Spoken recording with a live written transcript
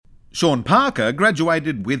Sean Parker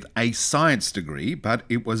graduated with a science degree, but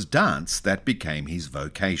it was dance that became his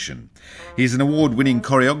vocation. He's an award-winning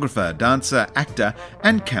choreographer, dancer, actor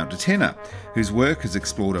and countertenor, whose work has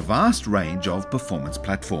explored a vast range of performance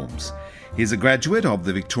platforms. He's a graduate of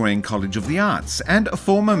the Victorian College of the Arts and a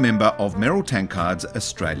former member of Merrill Tankard's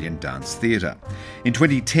Australian Dance Theatre. In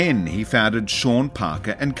 2010, he founded Sean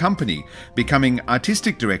Parker and Company, becoming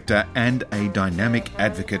artistic director and a dynamic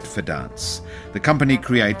advocate for dance. The company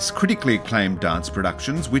creates critically acclaimed dance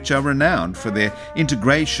productions which are renowned for their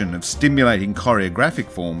integration of stimulating choreographic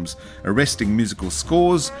forms, arresting musical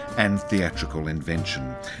scores and theatrical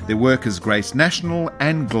invention. Their work has graced national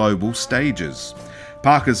and global stages.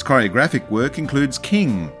 Parker's choreographic work includes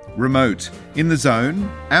King, Remote, In the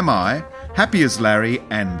Zone, Am I, Happy as Larry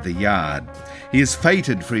and The Yard. He is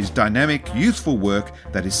feted for his dynamic, youthful work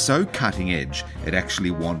that is so cutting edge it actually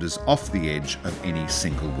wanders off the edge of any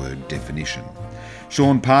single word definition.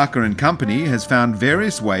 Sean Parker and Company has found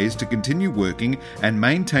various ways to continue working and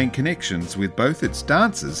maintain connections with both its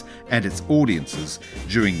dancers and its audiences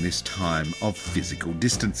during this time of physical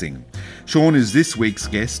distancing. Sean is this week's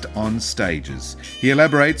guest on Stages. He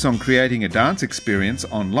elaborates on creating a dance experience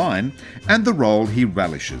online and the role he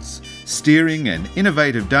relishes, steering an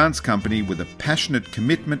innovative dance company with a passionate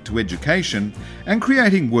commitment to education and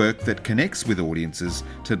creating work that connects with audiences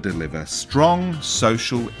to deliver strong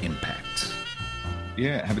social impact.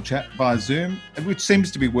 Yeah, have a chat via Zoom, which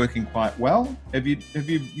seems to be working quite well. Have you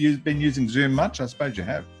been using Zoom much? I suppose you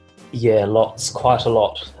have. Yeah, lots, quite a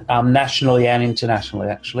lot. Nationally and internationally,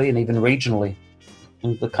 actually, and even regionally.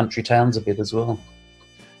 In the country towns a bit as well.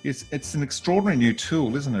 Yes, it's an extraordinary new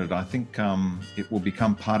tool, isn't it? I think it will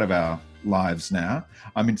become part of our lives now.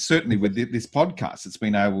 I mean, certainly with this podcast, it's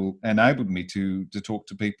been enabled me to talk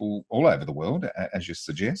to people all over the world, as you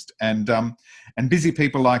suggest, and busy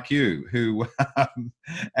people like you who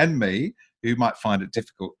and me who might find it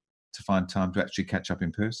difficult to find time to actually catch up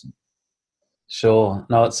in person. Sure.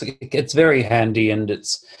 No, it's very handy, and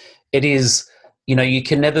it is. You know, you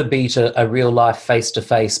can never beat a real life face to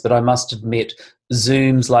face, but I must admit,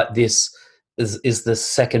 Zooms like this is the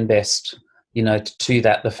second best. You know, to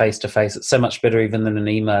that, the face-to-face. It's so much better even than an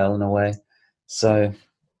email in a way. So,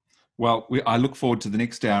 well, I look forward to the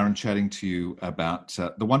next hour and chatting to you about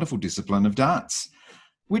the wonderful discipline of dance,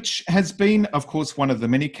 which has been, of course, one of the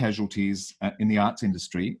many casualties in the arts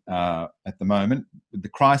industry at the moment, with the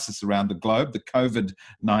crisis around the globe, the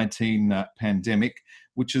COVID-19 pandemic,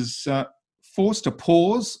 which has forced a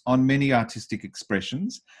pause on many artistic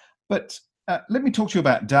expressions. But let me talk to you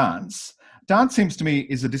about dance. Dance seems to me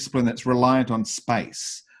is a discipline that's reliant on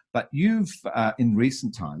space, but you've, in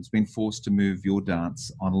recent times, been forced to move your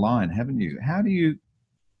dance online, haven't you? How do you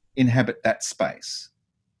inhabit that space?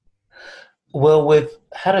 Well, we've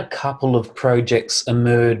had a couple of projects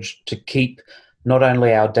emerge to keep not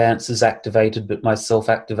only our dancers activated, but myself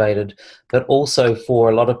activated, but also for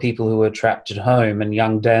a lot of people who are trapped at home and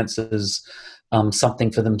young dancers,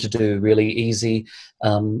 something for them to do really easy.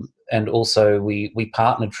 And also we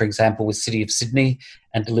partnered, for example, with City of Sydney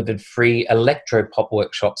and delivered free electro-pop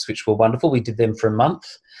workshops, which were wonderful. We did them for a month.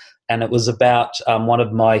 And it was about one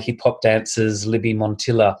of my hip-hop dancers, Libby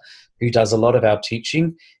Montilla, who does a lot of our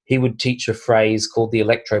teaching. He would teach a phrase called the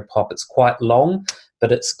electro-pop. It's quite long,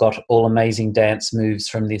 but it's got all amazing dance moves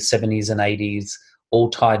from the 70s and 80s all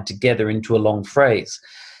tied together into a long phrase.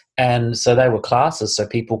 And so they were classes, so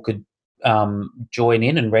people could join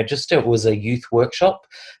in and register. It was a youth workshop,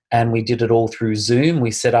 and we did it all through Zoom.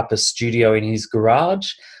 We set up a studio in his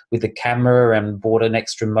garage with a camera and bought an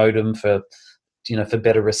extra modem for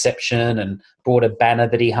better reception, and brought a banner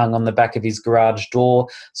that he hung on the back of his garage door.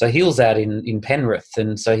 So he was out in Penrith,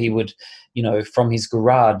 and so he would, from his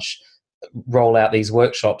garage roll out these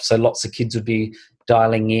workshops. So lots of kids would be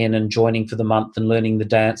dialing in and joining for the month and learning the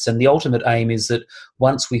dance. And the ultimate aim is that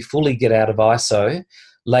once we fully get out of ISO,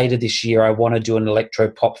 later this year, I want to do an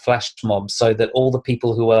electro-pop flash mob so that all the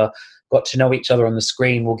people who got to know each other on the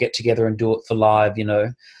screen will get together and do it for live,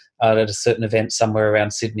 at a certain event somewhere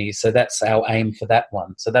around Sydney. So that's our aim for that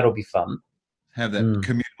one. So that'll be fun. Have that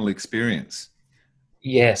communal experience.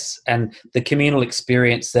 Yes, and the communal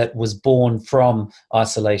experience that was born from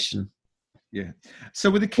isolation. Yeah.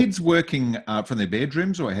 So were the kids working from their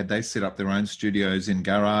bedrooms, or had they set up their own studios in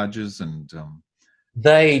garages and...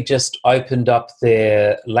 They just opened up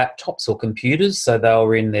their laptops or computers, so they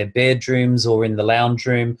were in their bedrooms or in the lounge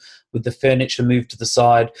room with the furniture moved to the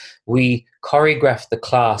side. We choreographed the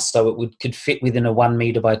class so it could fit within a 1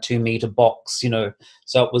 metre by 2 metre box,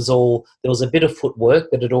 So it was there was a bit of footwork,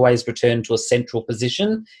 but it always returned to a central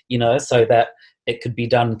position, so that it could be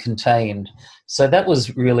done contained. So that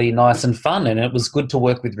was really nice and fun, and it was good to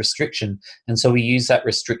work with restriction. And so we used that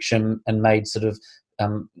restriction and made sort of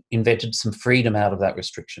invented some freedom out of that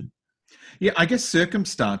restriction. Yeah, I guess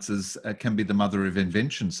circumstances can be the mother of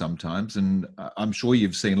invention sometimes, and I'm sure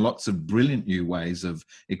you've seen lots of brilliant new ways of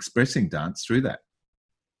expressing dance through that.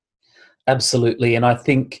 Absolutely, and I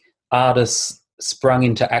think artists sprung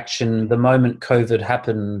into action the moment COVID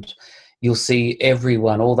happened. You'll see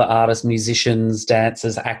everyone, all the artists, musicians,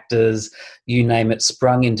 dancers, actors, you name it,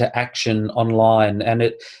 sprung into action online.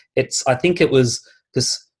 And it's I think it was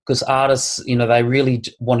because artists, they really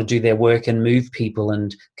want to do their work and move people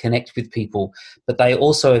and connect with people, but they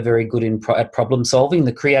also are very good at problem solving.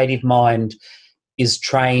 The creative mind is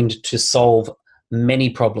trained to solve many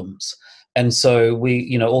problems. And so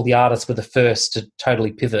all the artists were the first to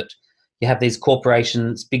totally pivot. You have these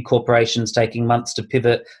corporations, big corporations taking months to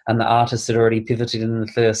pivot, and the artists had already pivoted in the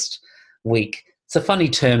first week. It's a funny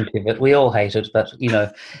term, pivot. We all hate it, but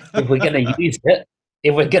if we're going to use it,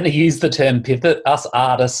 if we're going to use the term pivot, us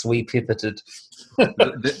artists, we pivoted.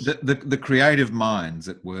 the creative minds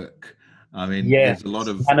at work. I mean, there's a lot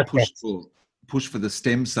of push for the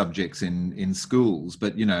STEM subjects in schools,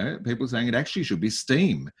 but people are saying it actually should be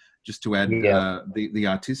STEAM, just to add the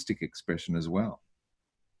artistic expression as well.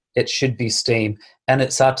 It should be STEAM, and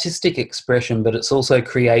it's artistic expression, but it's also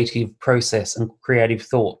creative process and creative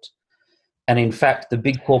thought. And in fact, the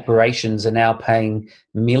big corporations are now paying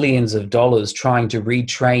millions of dollars trying to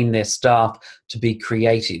retrain their staff to be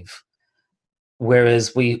creative,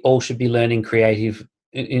 whereas we all should be learning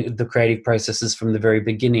the creative processes from the very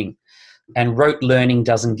beginning. And rote learning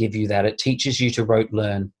doesn't give you that. It teaches you to rote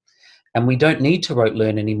learn. And we don't need to rote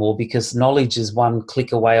learn anymore because knowledge is one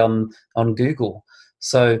click away on Google.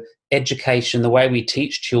 So education, the way we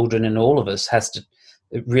teach children and all of us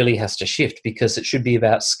it really has to shift, because it should be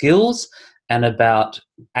about skills and about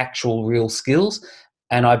actual real skills.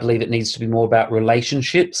 And I believe it needs to be more about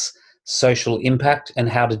relationships, social impact, and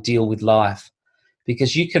how to deal with life.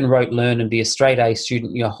 Because you can rote learn and be a straight A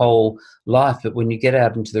student your whole life, but when you get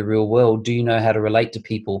out into the real world, do you know how to relate to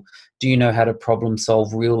people? Do you know how to problem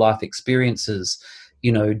solve real life experiences?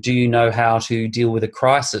 Do you know how to deal with a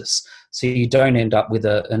crisis so you don't end up with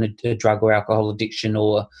a drug or alcohol addiction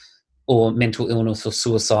or mental illness or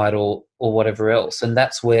suicide or whatever else? And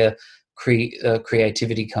that's where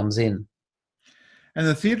creativity comes in. And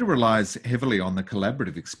the theatre relies heavily on the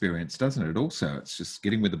collaborative experience, doesn't it? Also, it's just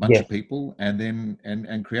getting with a bunch of people and then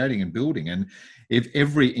and creating and building. And if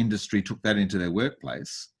every industry took that into their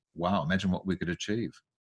workplace, wow, imagine what we could achieve.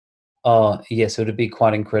 Oh, yes, it would be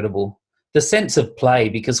quite incredible. The sense of play,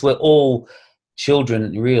 because we're all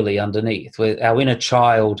children really underneath. Our inner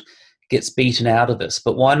child gets beaten out of us,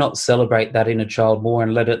 but why not celebrate that inner child more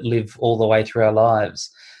and let it live all the way through our lives?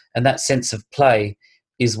 And that sense of play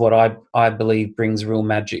is what I believe brings real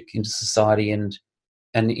magic into society and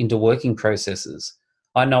into working processes.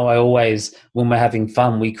 I know when we're having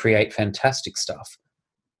fun, we create fantastic stuff.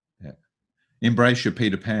 Yeah. Embrace your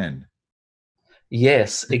Peter Pan.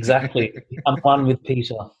 Yes, exactly. I'm one with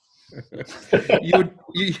Peter.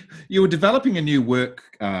 You were developing a new work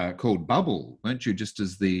called Bubble, weren't you, just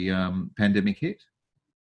as the pandemic hit?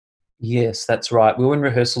 Yes, that's right. We were in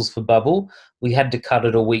rehearsals for Bubble. We had to cut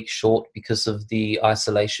it a week short because of the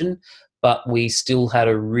isolation, but we still had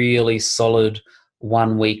a really solid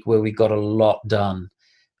 1 week where we got a lot done.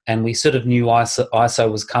 And we sort of knew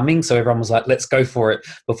ISO was coming, so everyone was like, let's go for it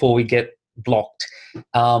before we get blocked.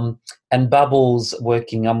 And Bubble's I'm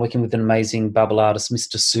working with an amazing Bubble artist,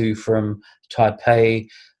 Mr. Su from Taipei,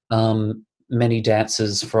 many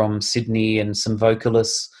dancers from Sydney and some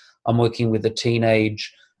vocalists. I'm working with a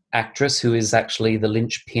teenage actress who is actually the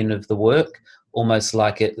linchpin of the work, almost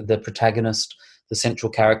like the protagonist, the central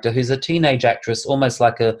character, who's a teenage actress, almost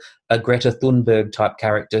like a Greta Thunberg type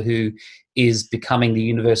character who is becoming the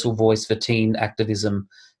universal voice for teen activism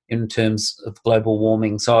in terms of global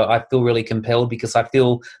warming. So I feel really compelled because I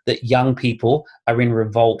feel that young people are in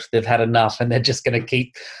revolt. They've had enough and they're just going to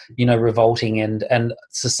keep, revolting, and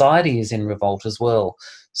society is in revolt as well.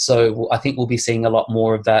 So I think we'll be seeing a lot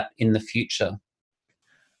more of that in the future.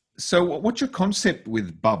 So what's your concept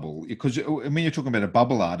with Bubble? Because when you're talking about a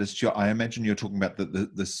bubble artist, I imagine you're talking about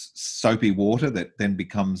the soapy water that then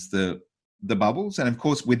becomes the bubbles. And of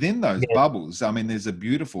course, within those bubbles, I mean, there's a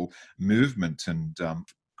beautiful movement and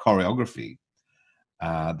choreography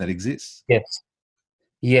that exists.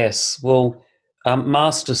 Yes. Well,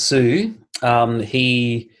 Master Su,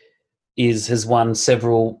 he has won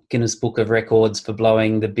several Guinness Book of Records for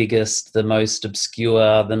blowing the biggest, the most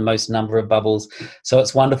obscure, the most number of bubbles. So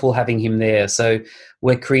it's wonderful having him there. So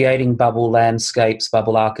we're creating bubble landscapes,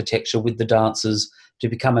 bubble architecture with the dancers to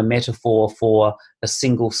become a metaphor for a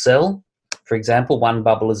single cell. For example, one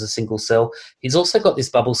bubble is a single cell. He's also got this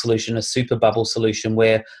bubble solution, a super bubble solution,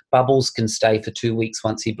 where bubbles can stay for 2 weeks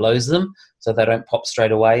once he blows them, so they don't pop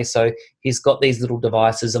straight away. So he's got these little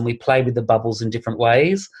devices, and we play with the bubbles in different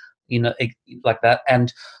ways, like that.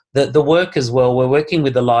 And the work as well, we're working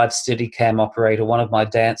with a live Steadicam operator, one of my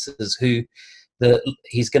dancers,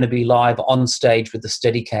 he's going to be live on stage with the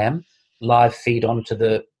Steadicam, live feed onto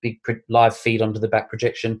the back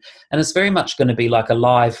projection, and it's very much going to be like a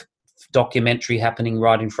live documentary happening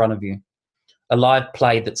right in front of you, a live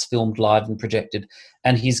play that's filmed live and projected,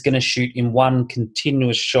 and he's going to shoot in one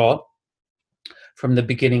continuous shot from the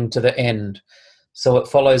beginning to the end. So it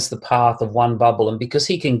follows the path of one bubble, and because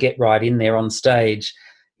he can get right in there on stage,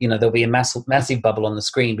 there'll be a massive bubble on the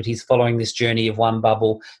screen, but he's following this journey of one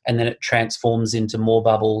bubble, and then it transforms into more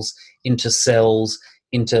bubbles, into cells,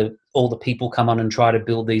 into all the people come on and try to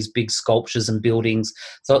build these big sculptures and buildings.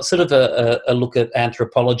 So it's sort of a look at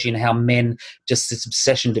anthropology and how men just this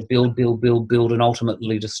obsession to build and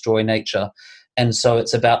ultimately destroy nature. And so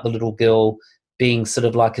it's about the little girl being sort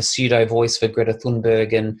of like a pseudo voice for Greta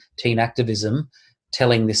Thunberg and teen activism,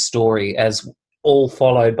 telling this story as all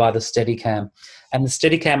followed by the Steadicam. And the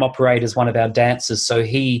Steadicam operator is one of our dancers, so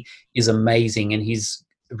he is amazing, and he's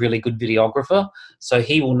a really good videographer. So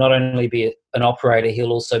he will not only be an operator,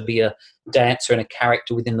 he'll also be a dancer and a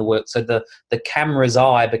character within the work. So the camera's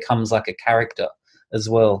eye becomes like a character as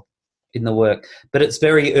well in the work. But it's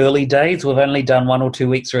very early days. We've only done 1 or 2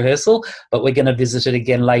 weeks rehearsal, but we're going to visit it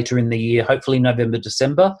again later in the year, hopefully November,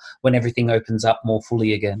 December, when everything opens up more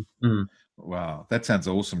fully again. Wow, that sounds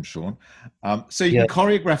awesome, Sean. So you can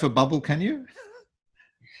choreograph a bubble, can you?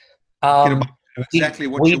 Get a bubble to do exactly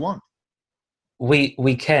what you want.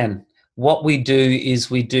 We can. What we do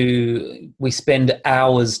is we spend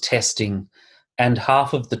hours testing, and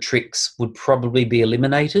half of the tricks would probably be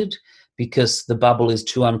eliminated because the bubble is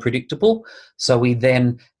too unpredictable. So we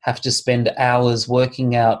then have to spend hours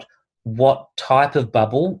working out what type of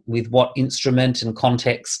bubble with what instrument and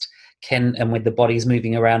context and when the body's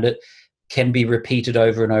moving around it, can be repeated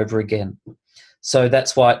over and over again. So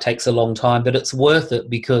that's why it takes a long time, but it's worth it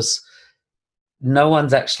because no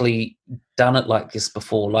one's actually done it like this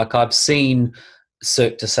before. Like I've seen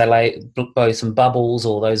Cirque du Soleil blow some bubbles,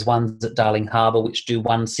 or those ones at Darling Harbour which do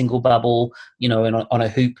one single bubble, on a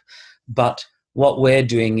hoop. But what we're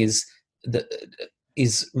doing is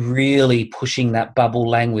really pushing that bubble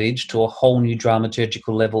language to a whole new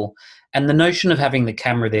dramaturgical level. And the notion of having the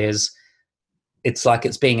camera there it's like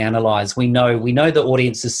it's being analysed. We know the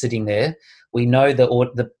audience is sitting there. We know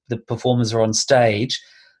the performers are on stage.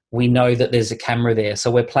 We know that there's a camera there.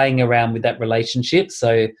 So we're playing around with that relationship.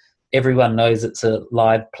 So everyone knows it's a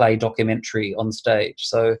live play documentary on stage.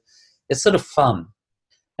 So it's sort of fun.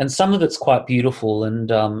 And some of it's quite beautiful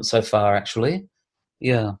and so far, actually.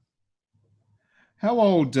 Yeah. How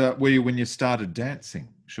old were you when you started dancing,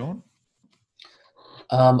 Sean?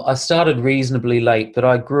 I started reasonably late, but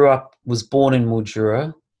I was born in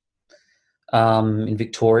Mildura, in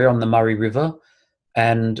Victoria on the Murray River.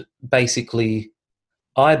 And basically,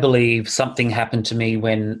 I believe something happened to me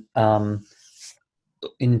when,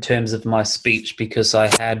 in terms of my speech, because I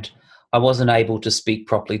wasn't able to speak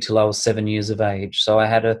properly till I was 7 years of age. So I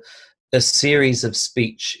had a series of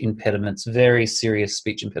speech impediments, very serious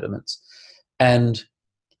speech impediments. And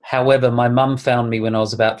however, my mum found me when I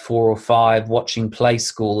was about 4 or 5 watching Play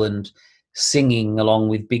School and singing along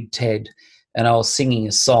with Big Ted. And I was singing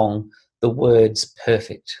a song, the words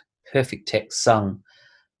perfect text sung.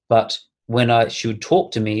 But when she would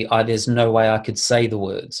talk to me, there's no way I could say the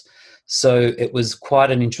words. So it was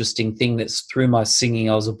quite an interesting thing that through my singing,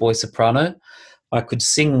 I was a boy soprano. I could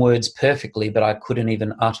sing words perfectly, but I couldn't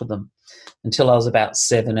even utter them until I was about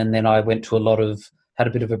 7. And then I went to had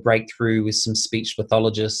a bit of a breakthrough with some speech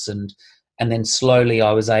pathologists, and then slowly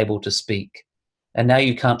I was able to speak. And now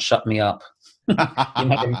you can't shut me up.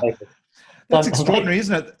 That's extraordinary,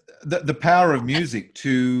 isn't it? The power of music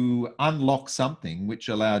to unlock something which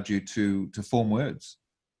allowed you to form words.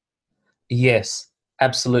 Yes,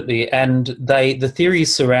 absolutely. And the theory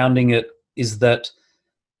surrounding it is that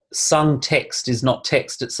sung text is not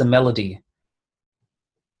text, it's a melody.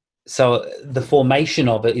 So the formation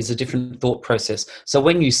of it is a different thought process. So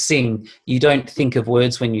when you sing, you don't think of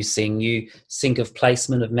words when you sing, you think of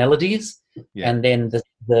placement of melodies. Yeah. And then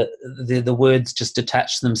the words just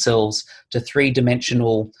attach themselves to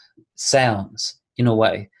 3-dimensional sounds in a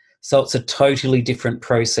way. So it's a totally different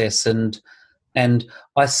process. And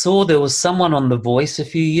I saw there was someone on The Voice a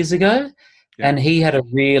few years ago, and he had a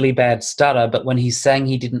really bad stutter, but when he sang,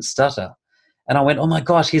 he didn't stutter. And I went, oh my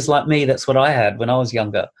gosh, he's like me. That's what I had when I was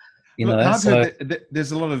younger. Well, I've heard that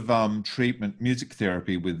there's a lot of treatment, music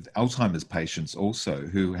therapy with Alzheimer's patients also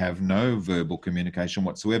who have no verbal communication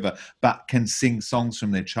whatsoever, but can sing songs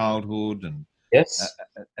from their childhood, and yes,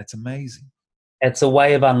 it's amazing. It's a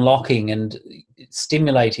way of unlocking and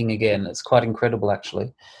stimulating again. It's quite incredible,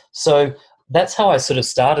 actually. So that's how I sort of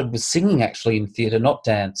started with singing, actually, in theatre, not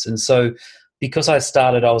dance. And so because I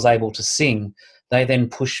was able to sing. They then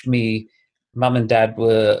pushed me. Mum and Dad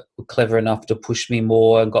were clever enough to push me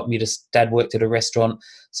more and got me to. Dad worked at a restaurant,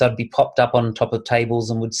 so I'd be popped up on top of tables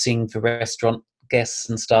and would sing for restaurant guests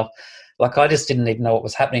and stuff. Like, I just didn't even know what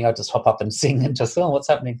was happening. I'd just hop up and sing and just, oh, what's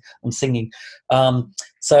happening? I'm singing.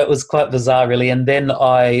 So it was quite bizarre, really. And then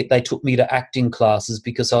they took me to acting classes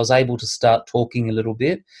because I was able to start talking a little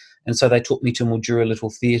bit. And so they took me to Mildura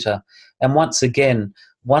Little Theatre. And once again,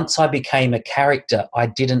 once I became a character, I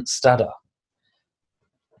didn't stutter.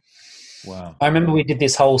 Wow. I remember we did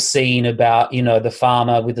this whole scene about, the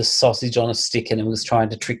farmer with a sausage on a stick and he was trying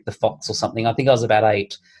to trick the fox or something. I think I was about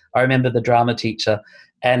 8. I remember the drama teacher,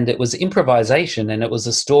 and it was improvisation and it was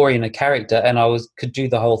a story and a character, and I could do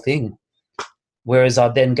the whole thing. Whereas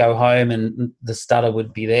I'd then go home and the stutter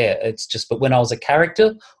would be there. It's just, but when I was a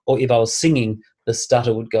character or if I was singing, the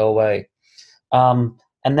stutter would go away.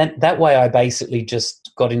 And then that way I basically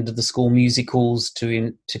just got into the school musicals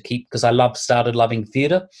to keep, because I started loving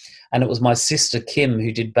theatre. And it was my sister Kim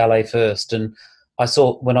who did ballet first. And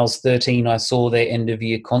when I was 13, I saw their end of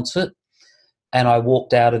year concert, and I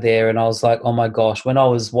walked out of there and I was like, oh my gosh, when I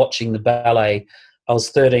was watching the ballet, I was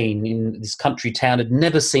 13 in this country town, had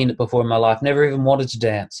never seen it before in my life, never even wanted to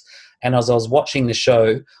dance. And as I was watching the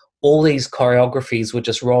show, all these choreographies were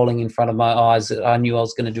just rolling in front of my eyes that I knew I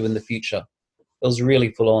was going to do in the future. It was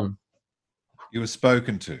really full on. You were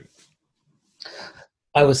spoken to.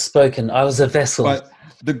 I was spoken. I was a vessel. But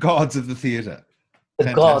the gods of the theatre. The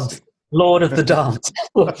Fantastic. Gods, Lord of the dance.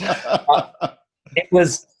 It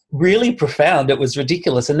was really profound. It was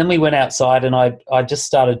ridiculous. And then we went outside and I just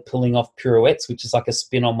started pulling off pirouettes, which is like a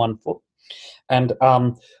spin on one foot. And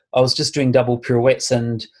I was just doing double pirouettes,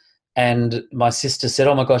 and my sister said,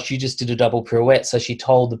 oh my gosh, you just did a double pirouette. So she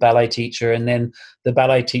told the ballet teacher, and then the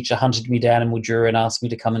ballet teacher hunted me down in Mildura and asked me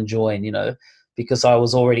to come and join, because I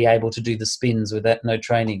was already able to do the spins with that, no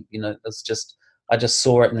training. I just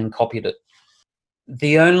saw it and then copied it.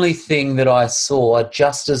 The only thing that I saw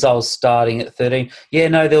just as I was starting at 13,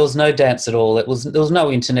 there was no dance at all. There was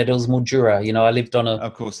no internet. It was Mildura. I lived on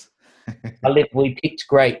Of course. We picked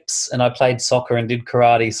grapes and I played soccer and did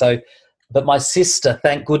karate. So, but my sister,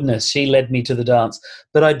 thank goodness, she led me to the dance.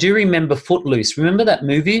 But I do remember Footloose. Remember that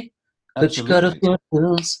movie? Absolutely. But you got a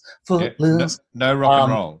footloose. No rock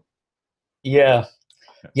and roll. Yeah.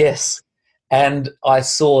 Yes. And I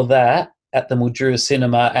saw that at the Mildura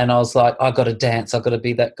Cinema, and I was like, I got to dance. I got to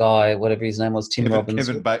be that guy, whatever his name was, Robbins.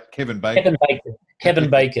 Kevin Bacon. Kevin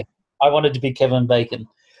Bacon. I wanted to be Kevin Bacon.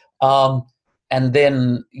 And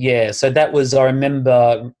then, so that was, I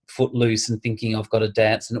remember Footloose and thinking I've got to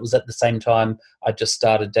dance. And it was at the same time I just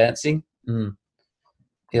started dancing.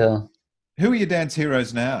 Yeah. Who are your dance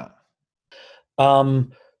heroes now?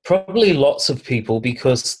 Probably lots of people,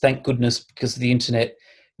 because thank goodness, because of the internet,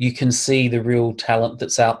 you can see the real talent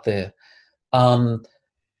that's out there.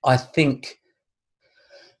 I think,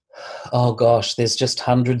 oh gosh, there's just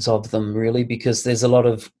hundreds of them really, because there's a lot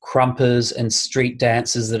of crumpers and street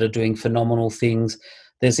dancers that are doing phenomenal things.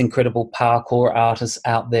 There's incredible parkour artists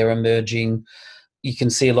out there emerging. You can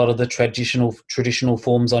see a lot of the traditional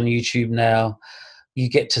forms on YouTube now. You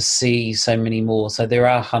get to see so many more. So there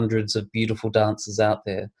are hundreds of beautiful dancers out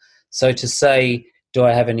there. So to say, do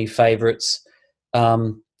I have any favorites?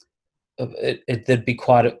 There'd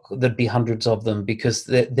be hundreds of them, because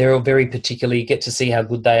they're very particular. You get to see how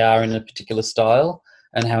good they are in a particular style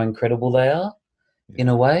and how incredible they are in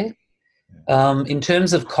a way. In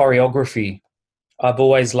terms of choreography, I've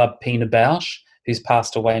always loved Pina Bausch, who's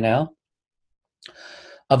passed away now.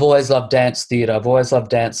 I've always loved dance theatre. I've always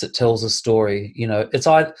loved dance that tells a story. It's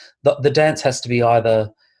either the dance has to be either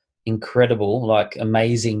incredible, like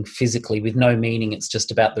amazing physically with no meaning. It's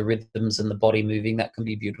just about the rhythms and the body moving. That can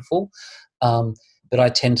be beautiful. But I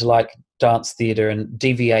tend to like dance theatre and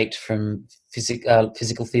deviate from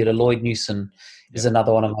physical theatre. Lloyd Newson is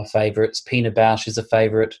another one of my favourites. Pina Bausch is a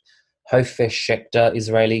favourite. Hofesh Shekhter,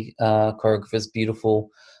 Israeli choreographer, is beautiful.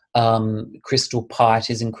 Crystal Pite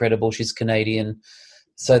is incredible. She's Canadian.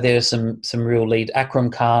 So there's some real lead.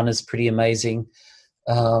 Akram Khan is pretty amazing.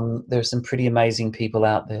 There are some pretty amazing people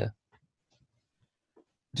out there.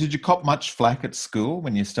 Did you cop much flack at school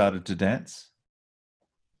when you started to dance?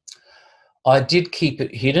 I did keep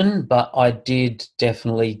it hidden, but I did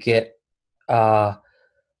definitely get. Uh,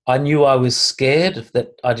 I knew I was scared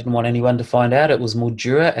that I didn't want anyone to find out. It was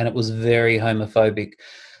Mildura and it was very homophobic.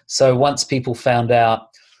 So once people found out,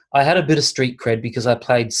 I had a bit of street cred because I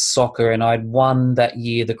played soccer and I'd won that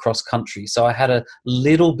year the cross country. So I had a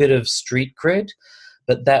little bit of street cred,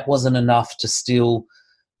 but that wasn't enough to still,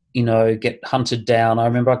 get hunted down. I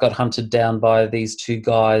remember I got hunted down by these two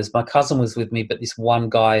guys. My cousin was with me, but this one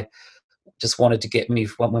guy just wanted to get me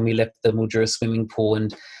when we left the Mildura swimming pool,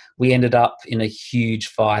 and we ended up in a huge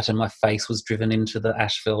fight and my face was driven into the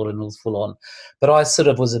asphalt and it was full on. But I sort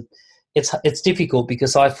of it's difficult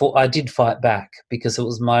because I did fight back because it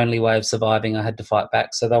was my only way of surviving. I had to fight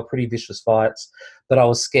back. So they were pretty vicious fights, but I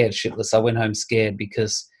was scared shitless. I went home scared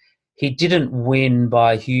because he didn't win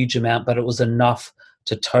by a huge amount, but it was enough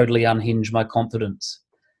to totally unhinge my confidence.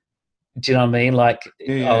 Do you know what I mean? Like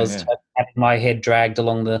Yeah, I was yeah, having my head dragged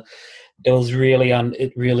along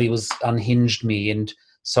it really was unhinged me. And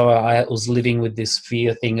so I was living with this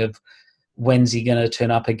fear thing of when's he going to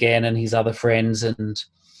turn up again and his other friends, and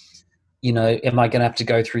am I going to have to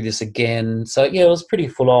go through this again? So yeah, it was pretty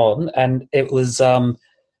full on, and it was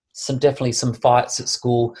definitely some fights at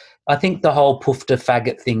school. I think the whole poofter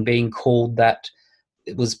faggot thing, being called that,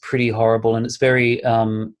 it was pretty horrible, and it's very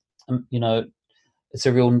it's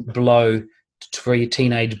a real blow for a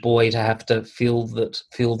teenage boy to have to feel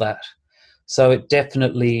that. So it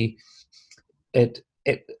definitely it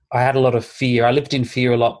I had a lot of fear. I lived in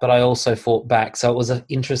fear a lot, but I also fought back. So it was an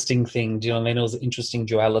interesting thing. Do you know what I mean? It was an interesting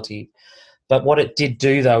duality. But what it did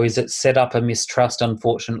do, though, is it set up a mistrust,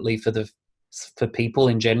 unfortunately, for people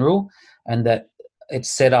in general, and that it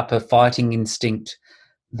set up a fighting instinct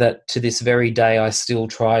that to this very day I still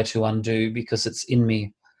try to undo because it's in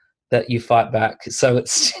me that you fight back. So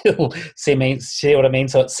it's still see what I mean?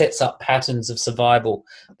 So it sets up patterns of survival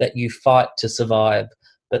that you fight to survive,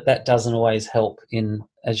 but that doesn't always help in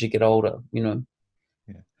as you get older. yeah.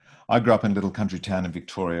 I grew up in a little country town in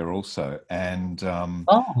Victoria also, and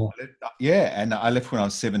Oh, yeah, and I left when I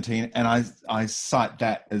was 17, and I cite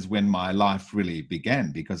that as when my life really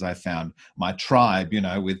began because I found my tribe,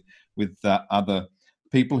 with other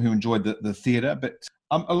people who enjoyed the theatre. But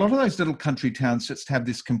a lot of those little country towns just have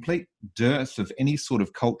this complete dearth of any sort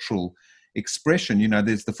of cultural expression.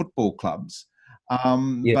 There's the football clubs,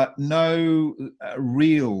 yeah. but no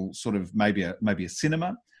real sort of maybe a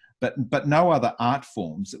cinema, but no other art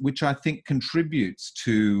forms, which I think contributes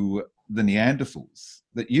to the Neanderthals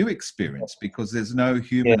that you experience because there's no Yeah.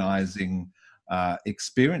 humanizing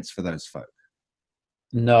experience for those folk.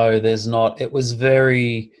 No, there's not. It was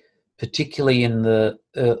very, particularly in the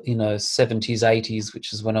 70s, 80s,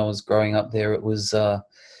 which is when I was growing up there. It was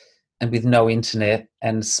and with no internet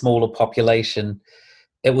and smaller population,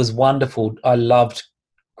 it was wonderful.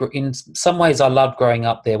 In some ways, I loved growing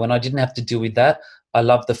up there when I didn't have to deal with that. I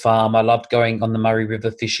loved the farm. I loved going on the Murray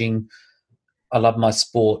River fishing. I loved my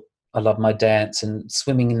sport. I loved my dance and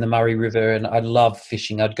swimming in the Murray River. And I loved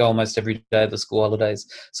fishing. I'd go almost every day of the school holidays.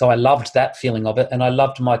 So I loved that feeling of it. And I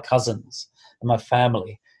loved my cousins and my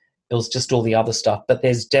family. It was just all the other stuff. But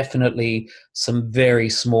there's definitely some very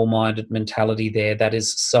small-minded mentality there that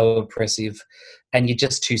is so oppressive. And you're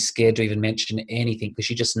just too scared to even mention anything because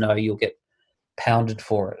you just know you'll get pounded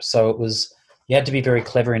for it. So you had to be very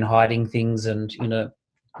clever in hiding things and.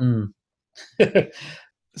 Mm.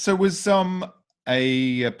 So was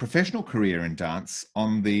a professional career in dance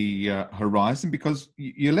on the horizon because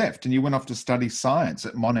you left and you went off to study science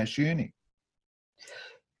at Monash Uni?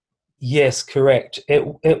 Yes, correct.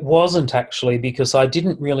 It wasn't actually because I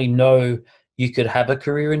didn't really know you could have a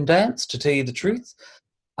career in dance, to tell you the truth.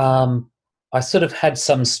 Um, I sort of had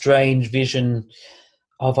some strange vision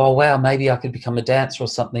of, oh wow, maybe I could become a dancer or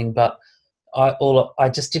something, but I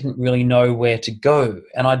just didn't really know where to go,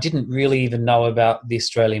 and I didn't really even know about the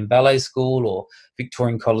Australian Ballet School or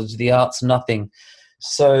Victorian College of the Arts, nothing.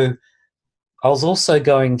 So I was also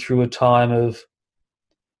going through a time of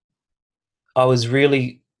I was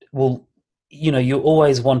really well, you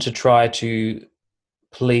always want to try to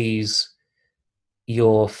please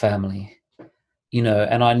your family,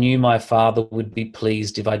 and I knew my father would be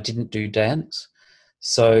pleased if I didn't do dance.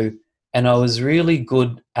 So, and I was really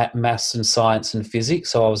good at maths and science and physics,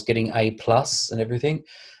 so I was getting A plus and everything.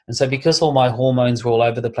 And so because all my hormones were all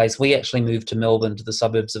over the place, we actually moved to Melbourne, to the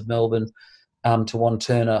suburbs of Melbourne, to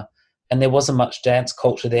Wantirna, and there wasn't much dance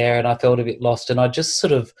culture there, and I felt a bit lost. And I just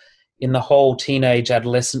sort of, in the whole teenage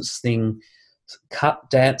adolescence thing, cut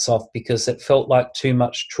dance off because it felt like too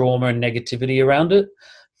much trauma and negativity around it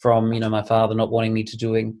from, my father not wanting me to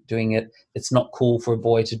doing it. It's not cool for a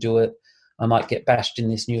boy to do it. I might get bashed in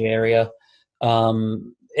this new area.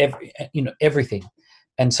 Everything.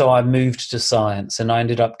 And so I moved to science, and I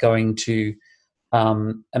ended up going to,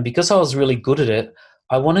 and because I was really good at it,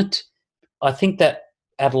 I think that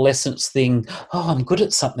adolescence thing, I'm good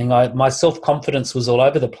at something. My self-confidence was all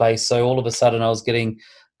over the place. So all of a sudden I was getting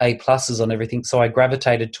A pluses on everything. So I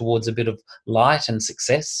gravitated towards a bit of light and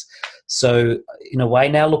success. So in a way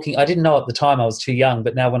now I didn't know at the time, I was too young,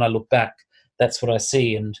 but now when I look back, that's what I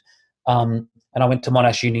see. And I went to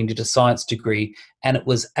Monash Uni and did a science degree, and it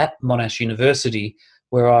was at Monash University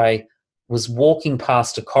where I was walking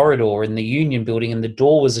past a corridor in the Union building, and the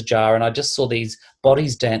door was ajar, and I just saw these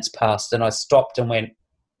bodies dance past, and I stopped and went,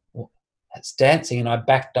 well, that's dancing. And I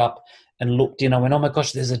backed up and looked in. I went, oh my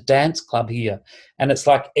gosh, there's a dance club here. And it's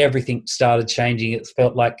like everything started changing. It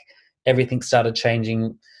felt like everything started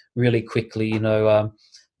changing really quickly.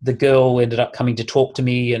 The girl ended up coming to talk to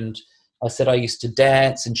me, and I said I used to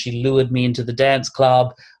dance, and she lured me into the dance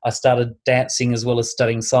club. I started dancing as well as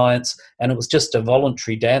studying science, and it was just a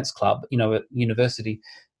voluntary dance club, at university.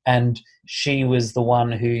 And she was the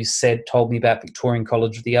one who told me about Victorian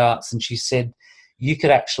College of the Arts, and she said, you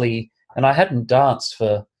could actually, and I hadn't danced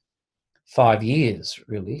for 5 years,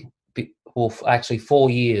 really, or actually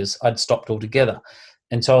 4 years. I'd stopped altogether.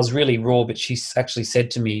 And so I was really raw, but she actually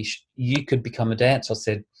said to me, you could become a dancer. I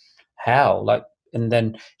said, how? And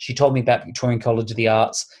then she told me about Victorian College of the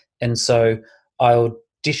Arts. And so I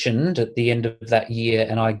auditioned at the end of that year,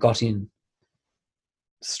 and I got in.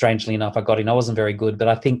 Strangely enough, I got in. I wasn't very good, but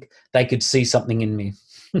I think they could see something in me.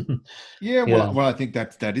 Yeah, well, I think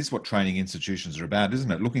that is what training institutions are about,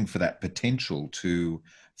 isn't it? Looking for that potential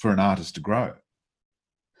for an artist to grow.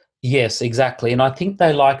 Yes, exactly. And I think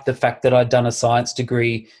they liked the fact that I'd done a science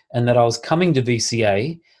degree and that I was coming to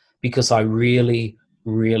VCA because I really,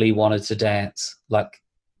 really wanted to dance.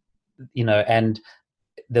 And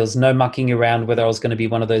there was no mucking around whether I was going to be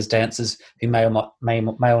one of those dancers who may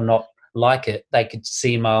or not like it. They could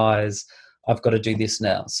see in my eyes, I've got to do this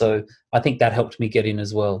now. So I think that helped me get in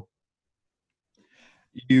as well.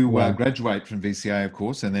 You graduate from VCA, of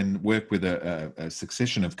course, and then work with a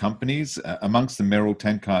succession of companies, amongst them Merrill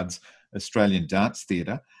Tankard's Australian Dance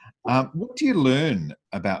Theatre. What do you learn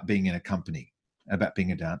about being in a company, about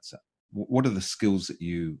being a dancer? What are the skills that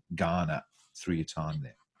you garner through your time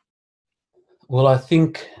there? Well, I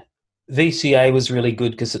think VCA was really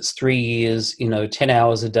good because it's 3 years, 10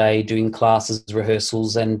 hours a day doing classes,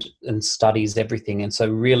 rehearsals and studies, everything. And so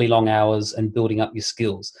really long hours and building up your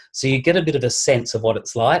skills. So you get a bit of a sense of what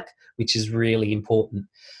it's like, which is really important.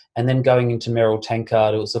 And then going into Merrill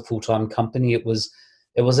Tankard, it was a full-time company. It was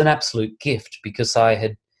an absolute gift because I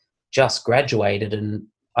had just graduated and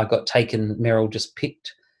I got taken. Merrill just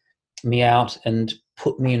picked me out and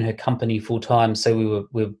put me in her company full-time. So we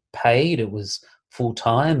were paid. It was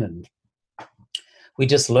full-time, and we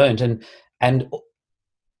just learned. And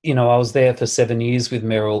I was there for 7 years with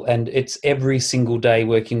Merrill, and it's every single day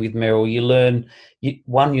working with Merrill. You learn,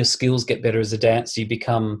 your skills get better as a dancer. You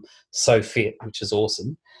become so fit, which is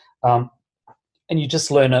awesome. And you just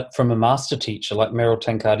learn it from a master teacher. Like Merrill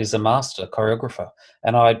Tankard is a master choreographer.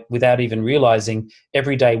 And without even realizing,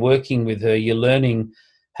 every day working with her, you're learning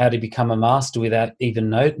how to become a master without even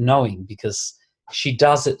knowing, because she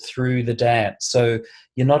does it through the dance. So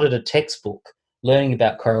you're not at a textbook learning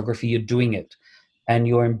about choreography, you're doing it. And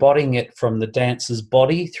you're embodying it from the dancer's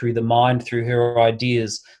body through the mind, through her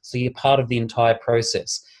ideas. So you're part of the entire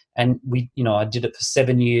process. And I did it for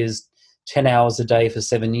 7 years, 10 hours a day for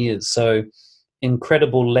 7 years. So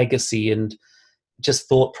incredible legacy, and just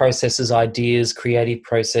thought processes, ideas, creative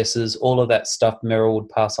processes, all of that stuff Merrill would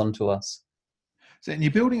pass on to us. So, and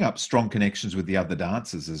you're building up strong connections with the other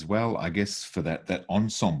dancers as well, I guess, for that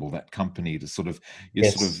ensemble, that company, to sort of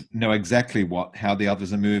know exactly how the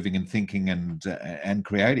others are moving and thinking and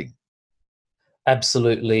creating.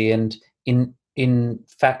 Absolutely, and in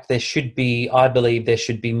fact, I believe there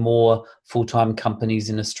should be more full-time companies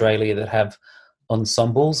in Australia that have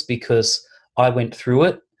ensembles, because I went through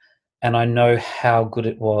it and I know how good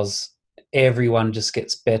it was. Everyone just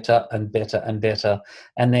gets better and better and better.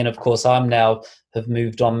 And then, of course, have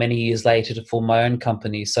moved on many years later to form my own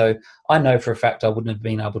company. So I know for a fact I wouldn't have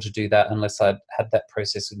been able to do that unless I'd had that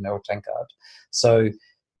process with Merrill Tankard. So,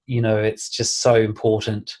 it's just so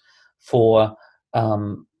important for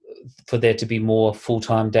there to be more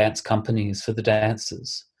full-time dance companies for the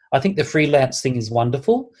dancers. I think the freelance thing is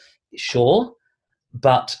wonderful, sure,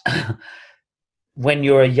 but when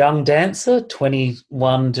you're a young dancer,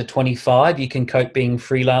 21 to 25, you can cope being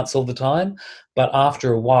freelance all the time. But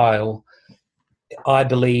after a while, I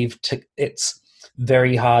believe it's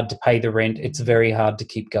very hard to pay the rent. It's very hard to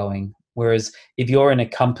keep going. Whereas if you're in a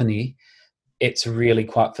company, it's really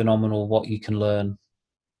quite phenomenal what you can learn.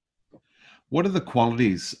 What are the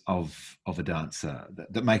qualities of a dancer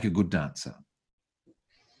that make a good dancer?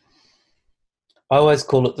 I always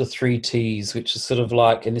call it the three T's, which is sort of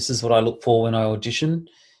like, and this is what I look for when I audition,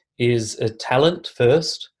 is a talent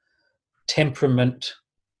first, temperament,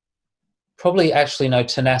 probably actually no,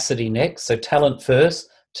 tenacity next. So talent first,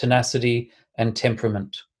 tenacity, and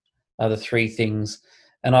temperament are the three things.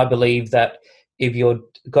 And I believe that if you've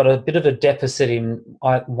got a bit of a deficit in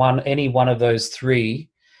any one of those three,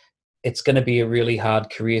 it's going to be a really hard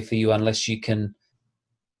career for you unless you can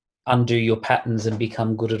undo your patterns and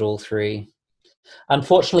become good at all three.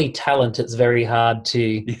 Unfortunately, talent, it's very hard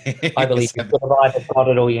to, I believe, Yes. you've got either got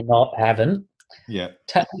it or you haven't. Yeah.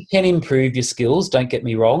 You can improve your skills, don't get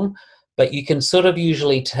me wrong, but you can sort of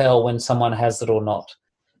usually tell when someone has it or not.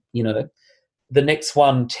 You know, the next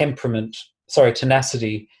one,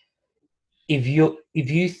 tenacity. If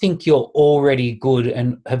you think you're already good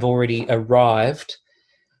and have already arrived,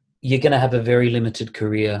 you're going to have a very limited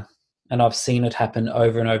career. And I've seen it happen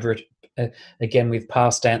over and over again with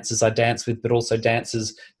past dancers I dance with, but also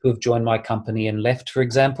dancers who have joined my company and left, for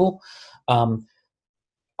example. I'm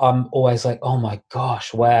always like, oh my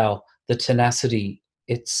gosh, wow, the tenacity.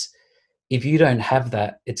 If you don't have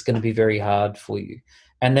that, it's going to be very hard for you.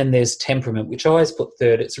 And then there's temperament, which I always put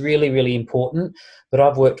third. It's really, really important. But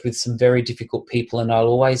I've worked with some very difficult people, and I'll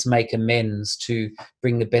always make amends to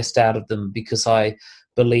bring the best out of them, because I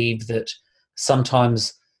believe that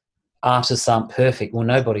sometimes artists aren't perfect. Well,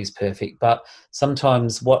 nobody's perfect, but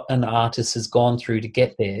sometimes what an artist has gone through to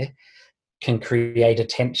get there can create a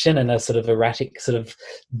tension and a sort of erratic sort of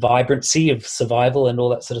vibrancy of survival and all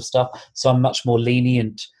that sort of stuff. So I'm much more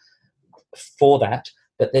lenient for that.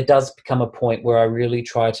 But there does become a point where I really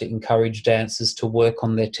try to encourage dancers to work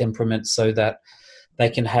on their temperament so that they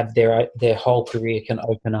can have their whole career can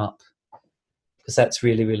open up, because that's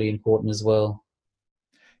really, really important as well.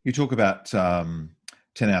 You talk about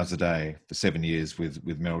 10 hours a day for 7 years with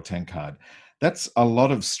Meryl Tankard. That's a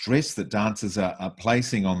lot of stress that dancers are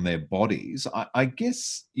placing on their bodies. I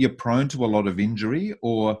guess you're prone to a lot of injury,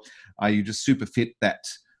 or are you just super fit that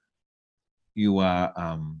you are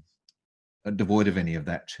devoid of any of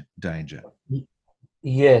that danger?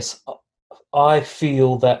 Yes, I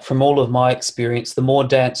feel that from all of my experience, the more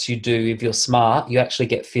dance you do, if you're smart, you actually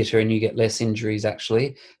get fitter and you get less injuries,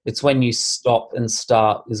 actually. It's when you stop and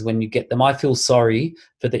start is when you get them. I feel sorry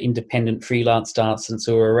for the independent freelance dancers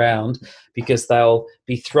who are around, because they'll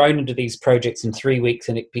be thrown into these projects in 3 weeks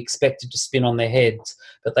and it be expected to spin on their heads,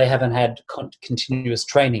 but they haven't had continuous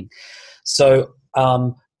training. So,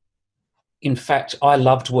 in fact, I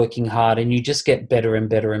loved working hard, and you just get better and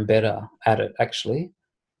better and better at it, actually.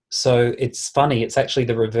 So it's funny. It's actually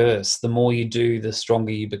the reverse. The more you do, the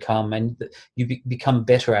stronger you become, and you become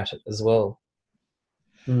better at it as well.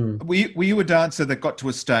 Mm. Were you a dancer that got to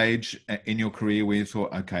a stage in your career where you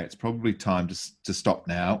thought, okay, it's probably time to stop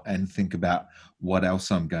now and think about what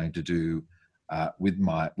else I'm going to do with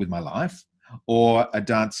my life, or a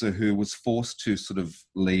dancer who was forced to sort of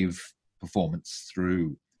leave performance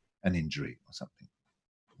through an injury or something?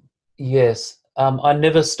 Yes. I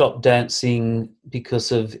never stopped dancing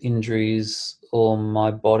because of injuries or my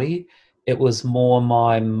body. It was more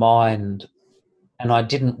my mind, and I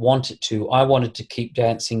didn't want it to. I wanted to keep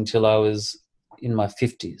dancing till I was in my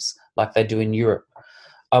 50s, like they do in Europe.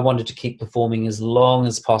 I wanted to keep performing as long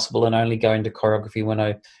as possible and only go into choreography when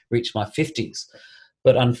I reached my 50s.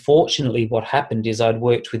 But unfortunately, what happened is I'd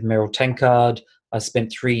worked with Meryl Tankard. I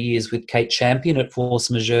spent 3 years with Kate Champion at Force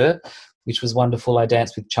Majeure, which was wonderful. I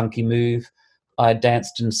danced with Chunky Move. I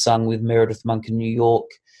danced and sung with Meredith Monk in New York,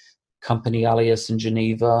 Company Alias in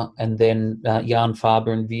Geneva, and then Jan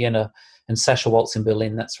Faber in Vienna, and Sasha Waltz in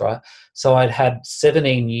Berlin, that's right. So I'd had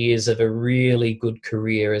 17 years of a really good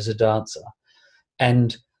career as a dancer.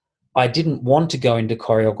 And I didn't want to go into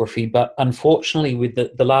choreography, but unfortunately with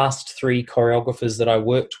the last 3 choreographers that I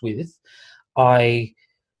worked with, I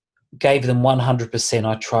gave them 100%.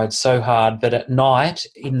 I tried so hard, but at night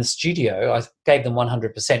in the studio, I gave them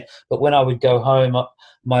 100%. But when I would go home,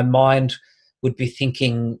 my mind would be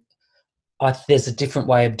thinking, there's a different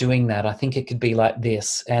way of doing that. I think it could be like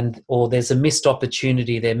this, or there's a missed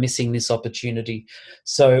opportunity. They're missing this opportunity.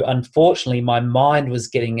 So unfortunately, my mind was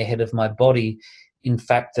getting ahead of my body. In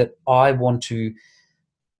fact, that I want to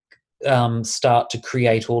start to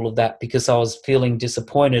create all of that, because I was feeling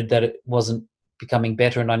disappointed that it wasn't becoming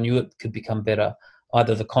better, and I knew it could become better,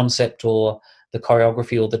 either the concept or the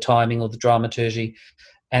choreography or the timing or the dramaturgy.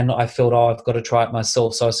 And I felt, I've got to try it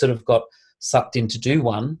myself. So I sort of got sucked in to do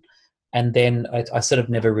one, and then I sort of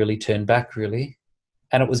never really turned back, really.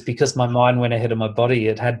 And it was because my mind went ahead of my body.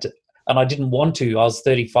 It had to, and I didn't want to. I was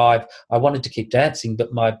 35. I wanted to keep dancing,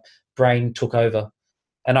 but my brain took over.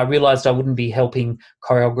 And I realized I wouldn't be helping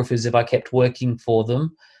choreographers if I kept working for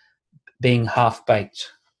them, being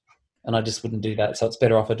half-baked. And I just wouldn't do that. So it's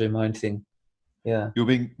better off I do my own thing. Yeah.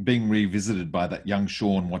 You're being revisited by that young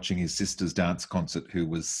Sean watching his sister's dance concert, who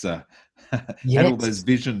was had all those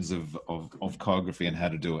visions of choreography and how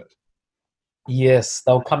to do it. Yes,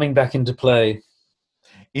 they were coming back into play.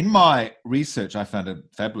 In my research, I found a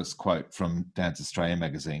fabulous quote from Dance Australia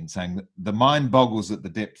magazine saying that the mind boggles at the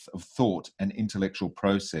depth of thought and intellectual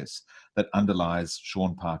process that underlies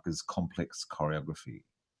Sean Parker's complex choreography.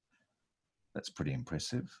 That's pretty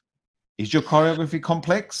impressive. Is your choreography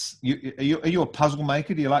complex? Are you a puzzle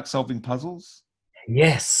maker? Do you like solving puzzles?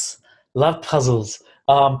 Yes, love puzzles.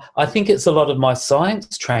 I think it's a lot of my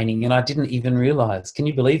science training, and I didn't even realize. Can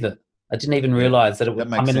you believe it? I didn't even realize that it would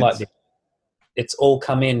come in like this. It's all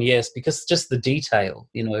come in, yes, because just the detail,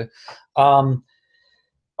 you know.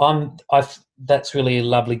 That's really a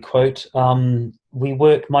lovely quote.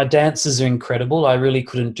 My dancers are incredible. I really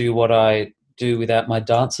couldn't do what I do without my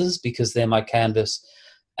dancers, because they're my canvas.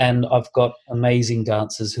 And I've got amazing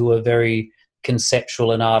dancers who are very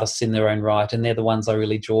conceptual and artists in their own right, and they're the ones I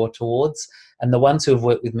really draw towards. And the ones who have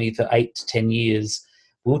worked with me for 8 to 10 years,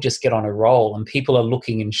 we'll just get on a roll, and people are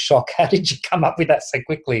looking in shock. How did you come up with that so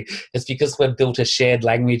quickly? It's because we've built a shared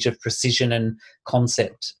language of precision and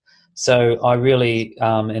concept. So I really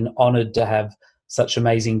am honoured to have such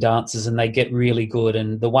amazing dancers, and they get really good.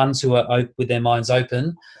 And the ones who are with their minds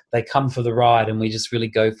open, they come for the ride, and we just really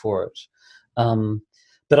go for it.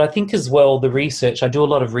 But I think as well, the research, I do a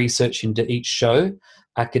lot of research into each show,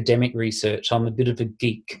 academic research. I'm a bit of a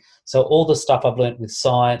geek. So all the stuff I've learned with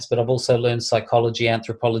science, but I've also learned psychology,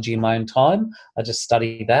 anthropology in my own time. I just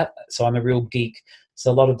study that. So I'm a real geek. So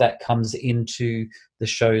a lot of that comes into the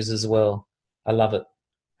shows as well. I love it.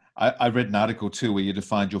 I read an article too where you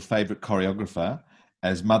defined your favourite choreographer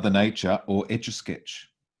as Mother Nature or Etch-a-Sketch.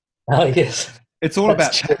 Oh, yes. It's all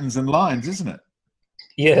about patterns and lines, isn't it?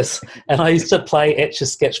 Yes, and I used to play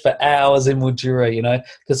Etch-a-Sketch for hours in Mildura, you know,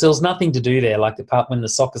 because there was nothing to do there, like apart when the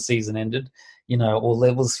soccer season ended, you know, or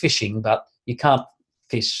there was fishing, but you can't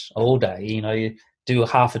fish all day, you know, you do a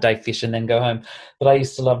half a day fish and then go home. But I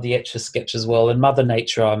used to love the Etch-a-Sketch as well, and Mother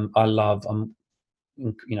Nature I love.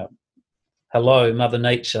 You know, hello, Mother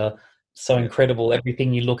Nature, so incredible.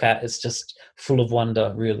 Everything you look at is just full of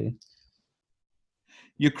wonder, really.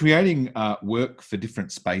 You're creating work for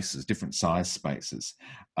different spaces, different size spaces,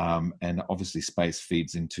 and obviously space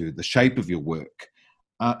feeds into the shape of your work.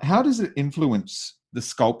 How does it influence the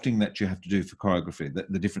sculpting that you have to do for choreography,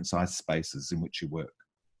 the different size spaces in which you work?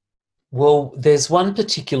 Well, there's one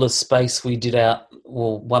particular space we did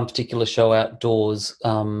one particular show outdoors,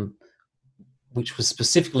 which was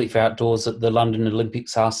specifically for outdoors that the London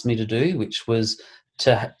Olympics asked me to do, which was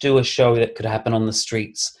to do a show that could happen on the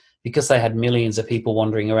streets. Because they had millions of people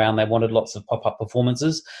wandering around, they wanted lots of pop-up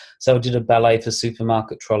performances. So I did a ballet for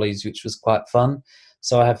supermarket trolleys, which was quite fun.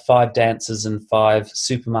 So I have 5 dancers and 5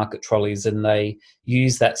 supermarket trolleys, and they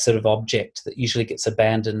use that sort of object that usually gets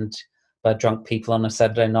abandoned by drunk people on a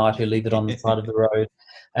Saturday night who leave it on the side of the road.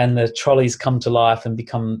 And the trolleys come to life and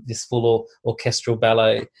become this full orchestral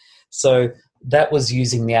ballet. So that was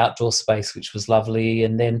using the outdoor space, which was lovely.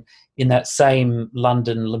 And then in that same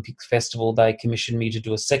London Olympic Festival, they commissioned me to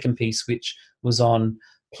do a second piece, which was on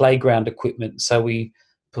playground equipment. So we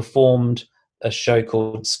performed a show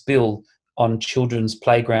called Spill on children's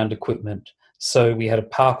playground equipment. So we had a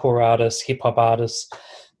parkour artist, hip-hop artist,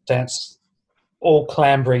 dance, all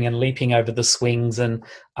clambering and leaping over the swings and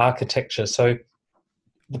architecture. So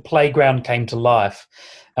the playground came to life.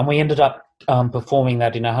 And we ended up performing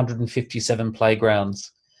that in 157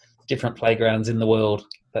 playgrounds, different playgrounds in the world.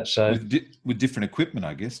 That show with different equipment,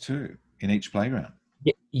 I guess, too, in each playground.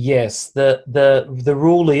 Yes, the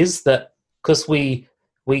rule is that because we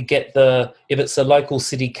get if it's a local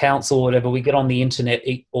city council or whatever, we get on the internet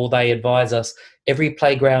or they advise us. Every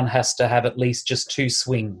playground has to have at least just 2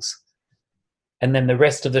 swings, and then the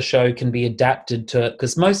rest of the show can be adapted to it,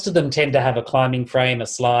 because most of them tend to have a climbing frame, a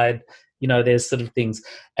slide. You know, there's sort of things.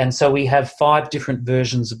 And so we have 5 different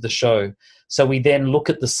versions of the show. So we then look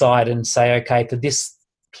at the side and say, okay, for this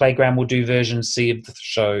playground we'll do version C of the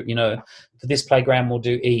show, you know, for this playground we'll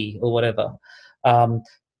do E or whatever.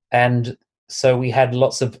 And so we had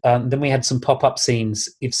lots of, then we had some pop-up scenes.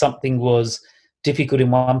 If something was difficult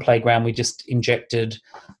in one playground, we just injected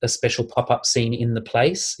a special pop-up scene in the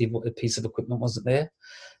place if a piece of equipment wasn't there.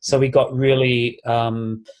 So we got really,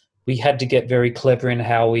 we had to get very clever in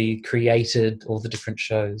how we created all the different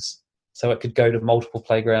shows so it could go to multiple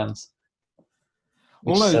playgrounds.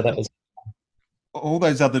 All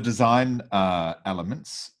those other design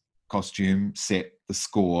elements, costume, set, the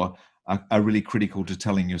score, are really critical to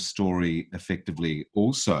telling your story effectively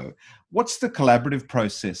also. What's the collaborative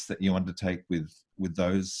process that you undertake with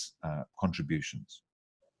those contributions?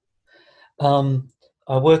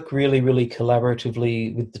 I work really, really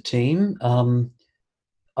collaboratively with the team.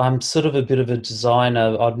 I'm sort of a bit of a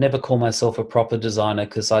designer. I'd never call myself a proper designer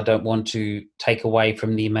because I don't want to take away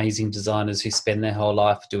from the amazing designers who spend their whole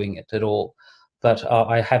life doing it at all. But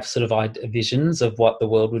I have sort of visions of what the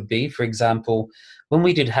world would be. For example, when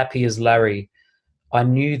we did Happy as Larry, I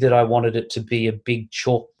knew that I wanted it to be a big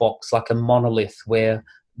chalk box, like a monolith, where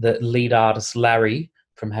the lead artist, Larry,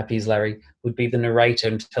 from Happy as Larry, would be the narrator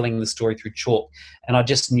and telling the story through chalk. And I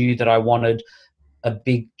just knew that I wanted a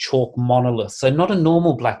big chalk monolith. So not a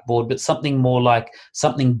normal blackboard, but something more like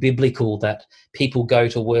something biblical that people go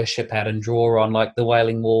to worship at and draw on, like the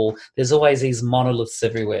Wailing Wall. There's always these monoliths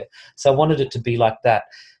everywhere. So I wanted it to be like that.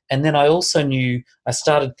 And then I also knew, I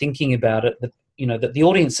started thinking about it, that, you know, that the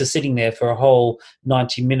audience is sitting there for a whole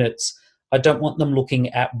 90 minutes. I don't want them looking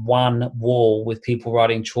at one wall with people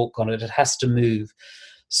writing chalk on it. It has to move.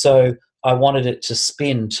 So I wanted it to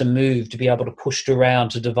spin, to move, to be able to push it around,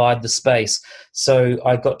 to divide the space. So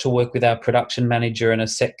I got to work with our production manager and a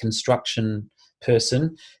set construction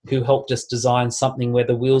person who helped us design something where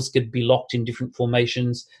the wheels could be locked in different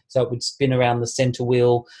formations, so it would spin around the center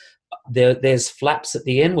wheel. There's flaps at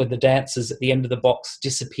the end where the dancers at the end of the box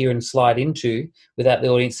disappear and slide into without the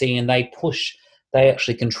audience seeing, and they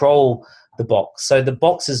actually control the box. So the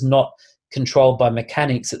box is not controlled by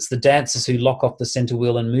mechanics, it's the dancers who lock off the center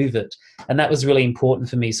wheel and move it. And that was really important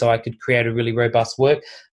for me, so I could create a really robust work.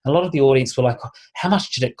 And a lot of the audience were like, how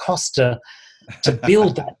much did it cost to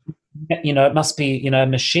build that? You know, it must be, you know,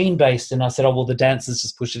 machine based. And I said, oh, well, the dancers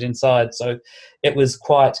just push it inside. So it was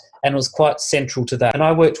quite central to that. And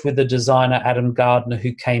I worked with the designer, Adam Gardner,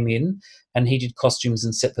 who came in and he did costumes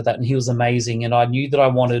and set for that. And he was amazing. And I knew that I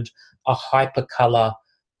wanted a hypercolor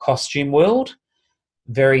costume world,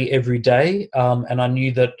 very everyday. And I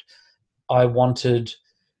knew that I wanted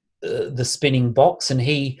the spinning box, and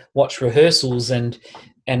he watched rehearsals and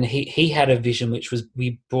he had a vision, which was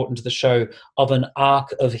we brought into the show, of an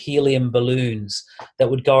arc of helium balloons that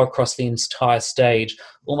would go across the entire stage,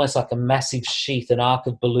 almost like a massive sheath, an arc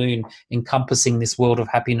of balloon encompassing this world of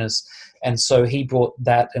happiness. And so he brought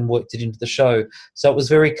that and worked it into the show. So it was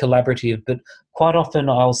very collaborative, but quite often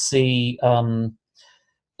I'll see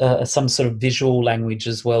some sort of visual language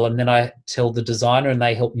as well, and then I tell the designer and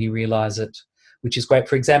they help me realize it, which is great.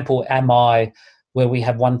 For example, Am I, where we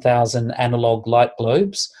have 1,000 analog light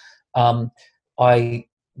globes, I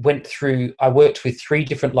worked with 3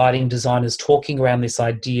 different lighting designers talking around this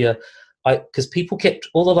idea, because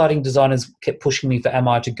all the lighting designers kept pushing me for Am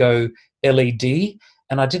I to go LED,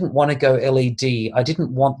 and I didn't want to go LED. I didn't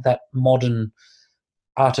want that modern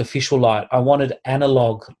artificial light. I wanted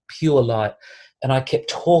analog, pure light. And I kept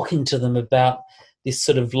talking to them about this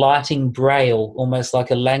sort of lighting braille, almost like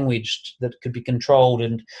a language that could be controlled.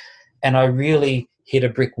 And I really hit a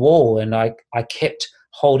brick wall, and I kept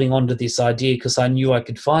holding on to this idea because I knew I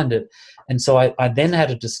could find it. And so I then had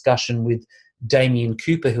a discussion with Damien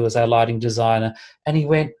Cooper, who was our lighting designer, and he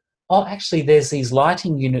went, oh, actually, there's these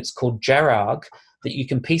lighting units called Jarrag that you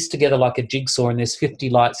can piece together like a jigsaw, and there's 50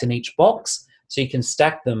 lights in each box, so you can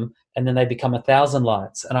stack them, and then they become 1,000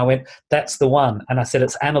 lights. And I went, that's the one. And I said,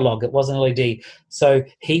 it's analog, it wasn't LED. So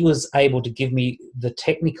he was able to give me the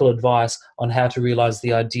technical advice on how to realize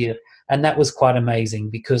the idea. And that was quite amazing,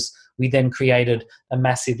 because we then created a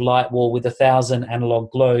massive light wall with 1,000 analog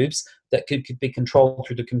globes that could be controlled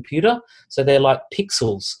through the computer. So they're like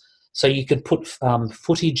pixels. So you could put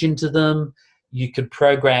footage into them. You could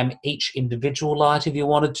program each individual light if you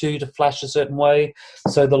wanted to flash a certain way.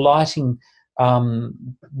 So the lighting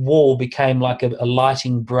wall became like a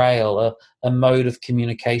lighting braille, a mode of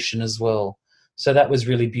communication as well. So that was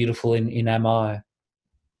really beautiful in Am I.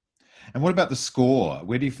 And what about the score?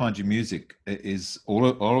 Where do you find your music? Is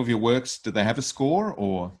all of your works, do they have a score,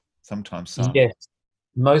 or sometimes some? Yes.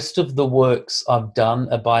 Most of the works I've done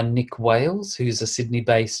are by Nick Wales, who's a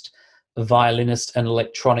Sydney-based violinist and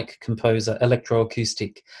electronic composer,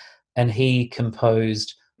 electroacoustic, and he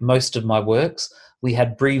composed most of my works. We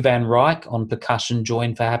had Brie Van Ryck on percussion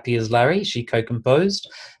join for Happy as Larry. She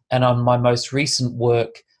co-composed. And on my most recent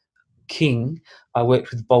work, King, I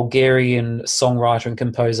worked with Bulgarian songwriter and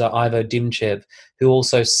composer Ivo Dimchev, who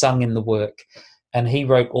also sung in the work, and he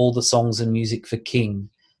wrote all the songs and music for King,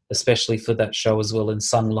 especially for that show as well, and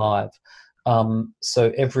sung live.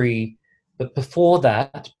 But before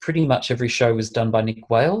that, pretty much every show was done by Nick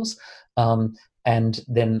Wales. And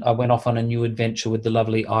then I went off on a new adventure with the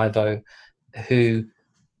lovely Ivo, who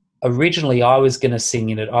originally I was going to sing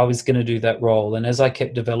in it. I was going to do that role. And as I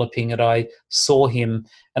kept developing it, I saw him,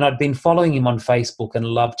 and I'd been following him on Facebook and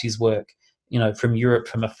loved his work, from Europe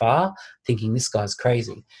from afar, thinking this guy's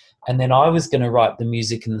crazy. And then I was going to write the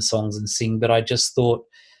music and the songs and sing, but I just thought,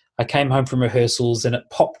 I came home from rehearsals and it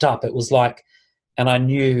popped up. It was like, and I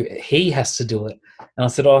knew he has to do it. And I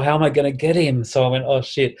said, oh, how am I going to get him? So I went, oh,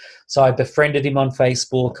 shit. So I befriended him on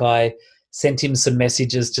Facebook. I sent him some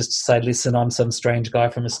messages just to say, listen, I'm some strange guy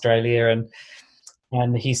from Australia.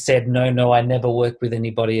 And he said, no, I never work with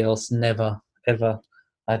anybody else. Never, ever.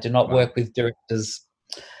 I do not work with directors.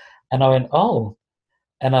 And I went, oh.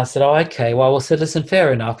 And I said, oh, okay. Well, I said, listen,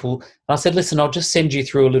 fair enough. Well, and I said, listen, I'll just send you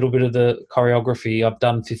through a little bit of the choreography. I've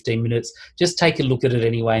done 15 minutes. Just take a look at it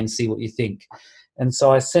anyway and see what you think. And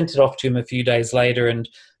so I sent it off to him a few days later, and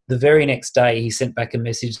the very next day he sent back a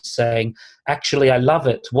message saying, actually, I love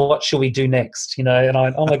it. What shall we do next? And I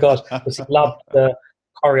went, oh my gosh, because he loved the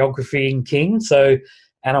choreography in King.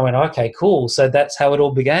 And I went, okay, cool. So that's how it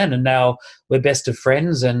all began. And now we're best of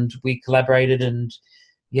friends and we collaborated, and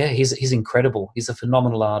yeah, he's incredible. He's a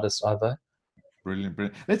phenomenal artist, Ivo.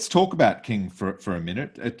 Brilliant. Let's talk about King for a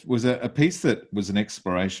minute. It was a piece that was an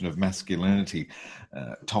exploration of masculinity,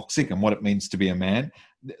 toxic, and what it means to be a man.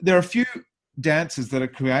 There are a few dances that are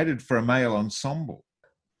created for a male ensemble.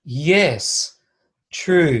 Yes,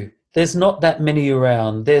 true. There's not that many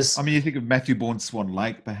around. You think of Matthew Bourne Swan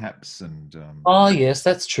Lake, perhaps, and. Oh yes,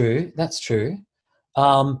 that's true. That's true.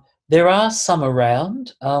 There are some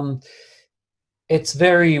around. It's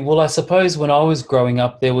very well. I suppose when I was growing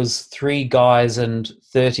up, there was 3 guys and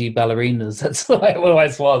 30 ballerinas. That's the way it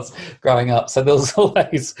always was growing up. So there was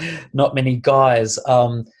always not many guys.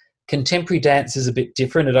 Contemporary dance is a bit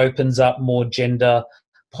different. It opens up more gender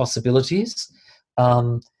possibilities,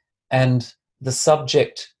 and the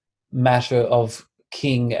subject matter of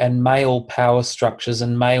King and male power structures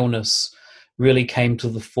and maleness really came to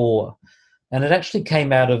the fore. And it actually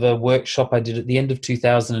came out of a workshop I did at the end of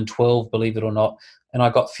 2012, believe it or not. And I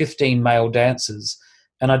got 15 male dancers.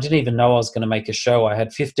 And I didn't even know I was going to make a show. I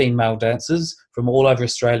had 15 male dancers from all over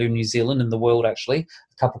Australia, New Zealand, and the world, actually.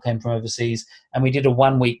 A couple came from overseas. And we did a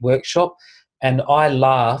 1-week workshop. And I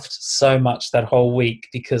laughed so much that whole week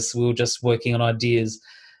because we were just working on ideas.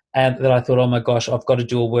 And that I thought, oh my gosh, I've got to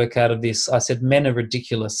do a work out of this. I said, men are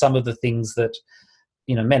ridiculous. Some of the things that,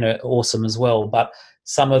 men are awesome as well. But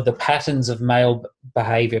some of the patterns of male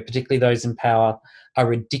behavior, particularly those in power, are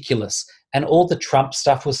ridiculous. And all the Trump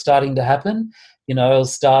stuff was starting to happen. It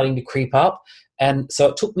was starting to creep up. And so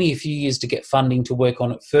it took me a few years to get funding to work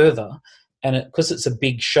on it further. And because it's a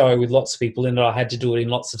big show with lots of people in it, I had to do it in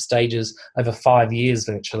lots of stages over 5 years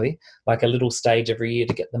virtually, like a little stage every year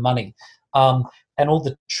to get the money. And all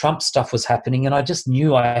the Trump stuff was happening. And I just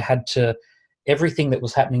knew I had to, everything that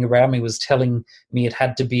was happening around me was telling me it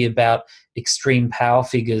had to be about extreme power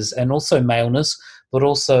figures and also maleness, but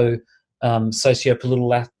also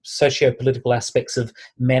socio-political aspects of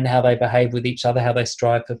men, how they behave with each other, how they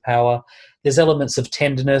strive for power. There's elements of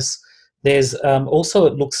tenderness. There's also,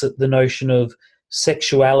 it looks at the notion of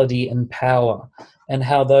sexuality and power and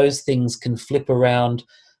how those things can flip around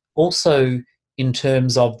also in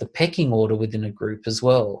terms of the pecking order within a group as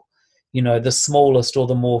well. The smallest or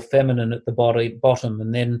the more feminine at the bottom,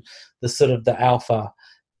 and then the sort of the alpha,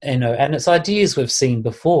 and it's ideas we've seen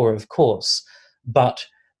before, of course, but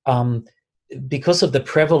because of the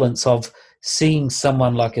prevalence of seeing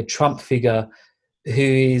someone like a Trump figure who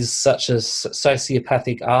is such a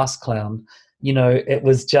sociopathic ass clown, it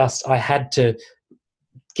was just, I had to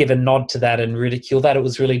give a nod to that and ridicule that. It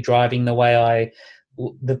was really driving the way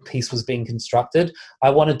the piece was being constructed. I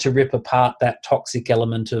wanted to rip apart that toxic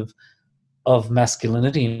element of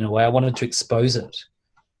masculinity in a way. I wanted to expose it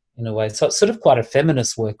in a way. So it's sort of quite a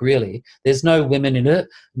feminist work, really. There's no women in it,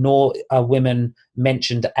 nor are women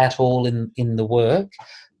mentioned at all in the work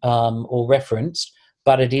or referenced,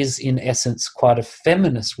 but it is in essence quite a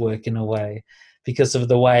feminist work in a way because of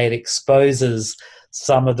the way it exposes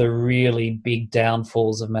some of the really big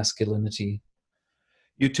downfalls of masculinity.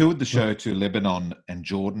 You toured the show to Lebanon and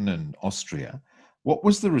Jordan and Austria. What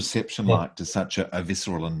was the reception like to such a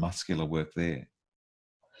visceral and muscular work there?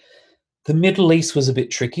 The Middle East was a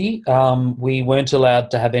bit tricky. We weren't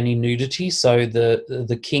allowed to have any nudity, so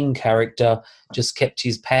the king character just kept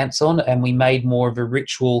his pants on, and we made more of a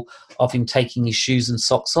ritual of him taking his shoes and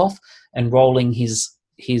socks off and rolling his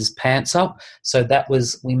pants up. So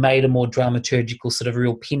we made a more dramaturgical sort of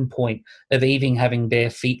real pinpoint of even having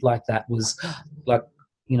bare feet like that was like,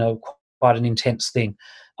 quite an intense thing.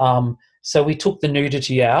 So we took the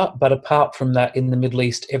nudity out, but apart from that, in the Middle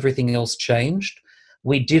East, everything else changed.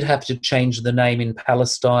 We did have to change the name in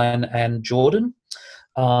Palestine and Jordan,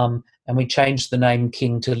 and we changed the name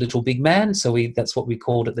King to Little Big Man, so that's what we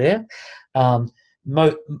called it there.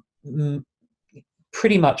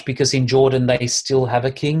 Pretty much because in Jordan they still have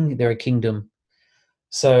a king, they're a kingdom.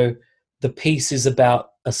 So the piece is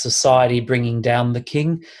about a society bringing down the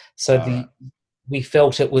king. So we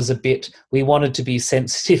felt it was we wanted to be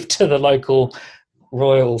sensitive to the local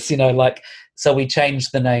royals, so we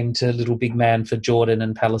changed the name to Little Big Man for Jordan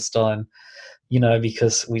and Palestine,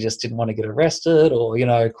 because we just didn't want to get arrested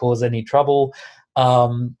or, cause any trouble.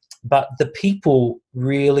 But the people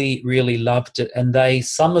really, really loved it. And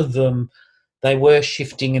some of them, they were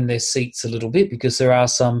shifting in their seats a little bit because there are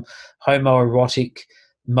some homoerotic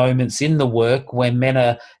moments in the work where men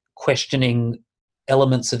are questioning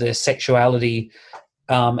elements of their sexuality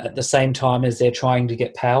at the same time as they're trying to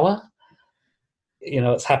get power.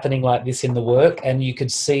 It's happening like this in the work, and you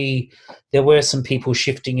could see there were some people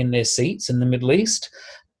shifting in their seats in the Middle East,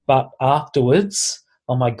 but afterwards,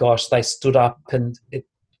 oh my gosh, they stood up and it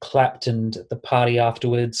clapped, and the party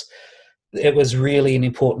afterwards, it was really an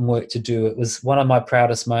important work to do. It was one of my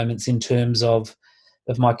proudest moments in terms of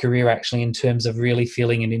my career, actually, in terms of really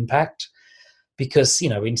feeling an impact, because,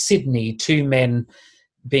 in Sydney, two men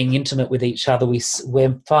being intimate with each other,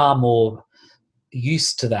 we're far more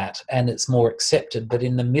used to that and it's more accepted. But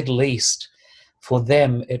in the Middle East, for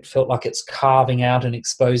them, it felt like it's carving out and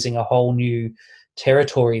exposing a whole new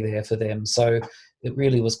territory there for them. So it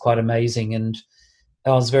really was quite amazing, and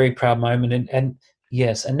that was a very proud moment. And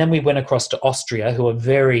yes, and then we went across to Austria, who are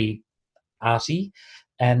very arty,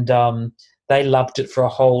 and they loved it for a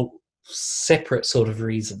whole separate sort of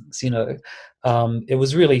reasons. It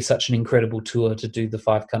was really such an incredible tour to do the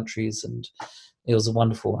 5 countries, and it was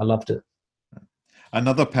wonderful. I loved it.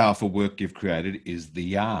 Another powerful work you've created is The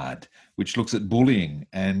Yard, which looks at bullying,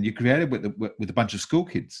 and you created with a bunch of school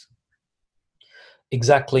kids.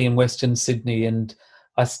 Exactly, in Western Sydney. And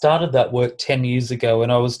I started that work 10 years ago,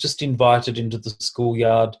 and I was just invited into the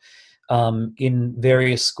schoolyard in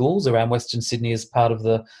various schools around Western Sydney as part of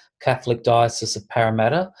the Catholic Diocese of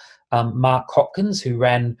Parramatta. Mark Hopkins, who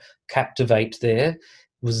ran Captivate there,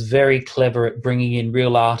 was very clever at bringing in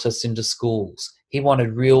real artists into schools. He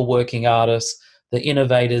wanted real working artists, the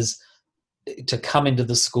innovators, to come into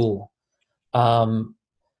the school.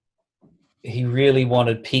 He really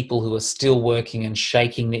wanted people who are still working and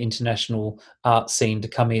shaking the international art scene to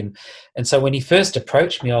come in. And so when he first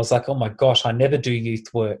approached me, I was like, oh my gosh, I never do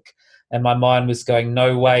youth work. And my mind was going,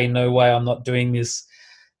 no way, I'm not doing this.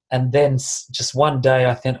 And then just one day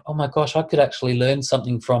I thought, oh my gosh, I could actually learn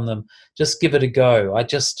something from them. Just give it a go.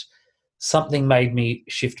 Something made me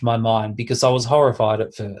shift my mind, because I was horrified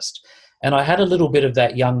at first. And I had a little bit of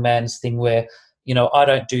that young man's thing where, I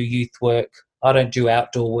don't do youth work. I don't do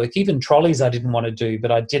outdoor work. Even trolleys I didn't want to do,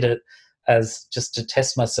 but I did it as just to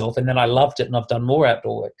test myself. And then I loved it, and I've done more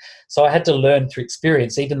outdoor work. So I had to learn through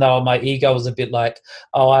experience, even though my ego was a bit like,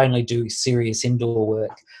 oh, I only do serious indoor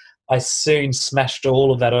work. I soon smashed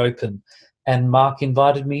all of that open. And Mark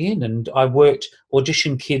invited me in, and I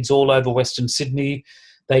auditioned kids all over Western Sydney.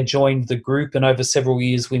 They joined the group, and over several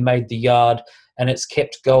years we made The Yard, and it's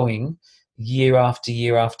kept going year after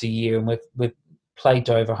year after year. And we've played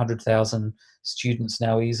to over 100,000 students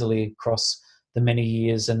now easily across the many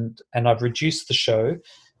years. And I've reduced the show.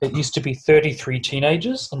 It used to be 33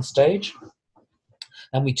 teenagers on stage,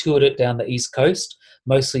 and we toured it down the East Coast,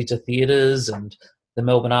 mostly to theatres and the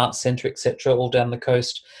Melbourne Arts Centre, etc., all down the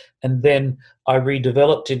coast. And then I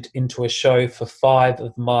redeveloped it into a show for 5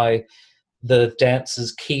 of the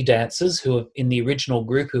dancers, key dancers who are in the original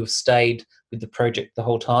group, who have stayed with the project the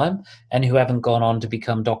whole time and who haven't gone on to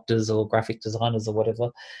become doctors or graphic designers or whatever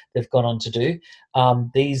they've gone on to do.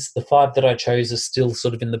 The 5 that I chose are still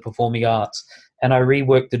sort of in the performing arts. And I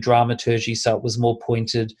reworked the dramaturgy so it was more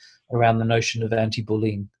pointed around the notion of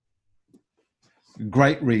anti-bullying.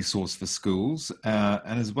 Great resource for schools,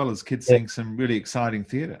 and as well as kids seeing some really exciting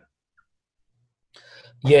theatre.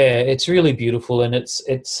 Yeah, it's really beautiful, and it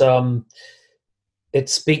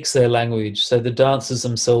speaks their language. So the dancers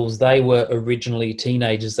themselves, they were originally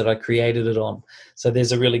teenagers that I created it on. So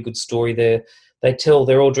there's a really good story there.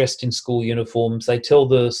 They're all dressed in school uniforms. They tell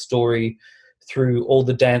the story through all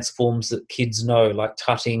the dance forms that kids know, like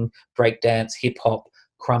tutting, breakdance, hip hop,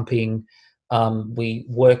 crumping. We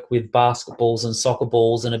work with basketballs and soccer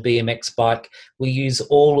balls and a BMX bike. We use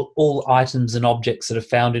all items and objects that are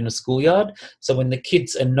found in a schoolyard. So when the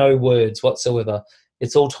kids, and no words whatsoever,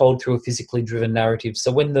 it's all told through a physically driven narrative.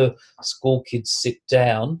 So when the school kids sit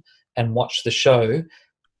down and watch the show,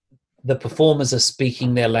 the performers are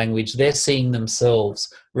speaking their language. They're seeing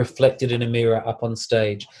themselves reflected in a mirror up on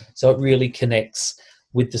stage. So it really connects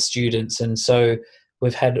with the students. And so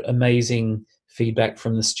we've had amazing feedback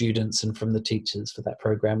from the students and from the teachers for that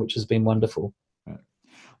program, which has been wonderful.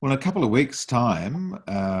 Well, in a couple of weeks' time,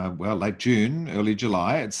 late June, early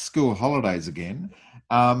July, it's school holidays again.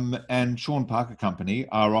 And Sean Parker Company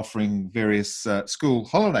are offering various school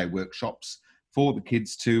holiday workshops for the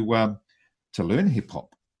kids to learn hip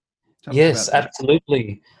hop. Yes,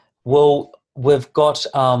 absolutely. Well, we've got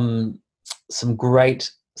some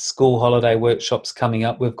great school holiday workshops coming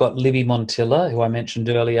up. We've got Libby Montilla, who I mentioned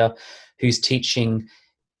earlier, who's teaching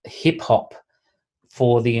hip hop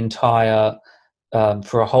for the entire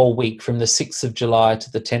for a whole week from the 6th of July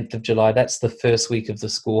to the 10th of July. That's the first week of the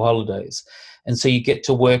school holidays. And so you get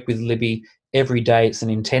to work with Libby every day. It's an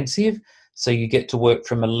intensive. So you get to work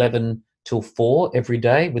from 11 till 4 every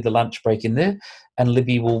day with a lunch break in there. And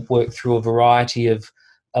Libby will work through a variety of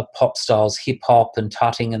pop styles, hip hop and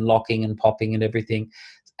tutting and locking and popping and everything.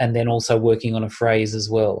 And then also working on a phrase as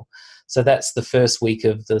well. So that's the first week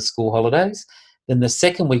of the school holidays. Then the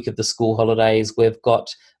second week of the school holidays, we've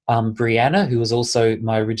got Brianna, who was also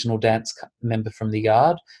my original dance member from the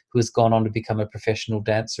Yard, who has gone on to become a professional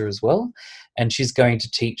dancer as well. And she's going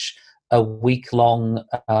to teach a week-long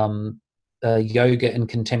yoga and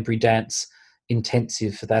contemporary dance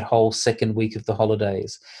intensive for that whole second week of the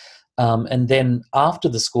holidays. And then after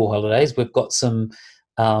the school holidays, we've got some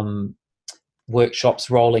workshops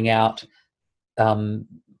rolling out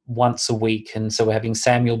once a week. And so we're having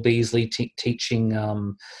Samuel Beasley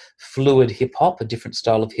teaching fluid hip-hop, a different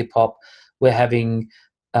style of hip-hop. We're having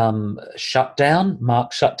Shutdown,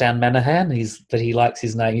 Mark Shutdown Manahan. He likes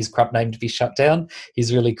his name, his crump name to be Shutdown.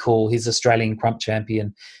 He's really cool. He's Australian crump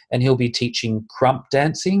champion. And he'll be teaching crump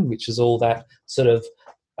dancing, which is all that sort of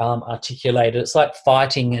articulated. It's like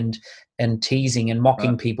fighting and teasing and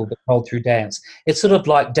mocking people, but told through dance. It's sort of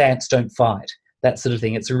like Dance, Don't Fight, that sort of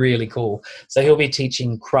thing. It's really cool. So he'll be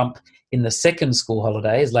teaching crump in the second school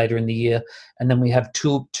holidays later in the year. And then we have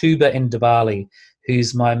Tuba Ndabali,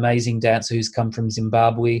 who's my amazing dancer who's come from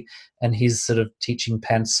Zimbabwe, and he's sort of teaching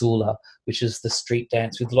Pansula, which is the street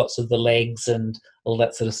dance with lots of the legs and all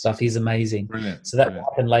that sort of stuff. He's amazing. Brilliant. So that will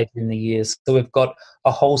happen later in the year. So we've got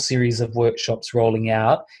a whole series of workshops rolling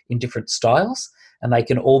out in different styles, and they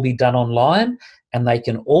can all be done online. And they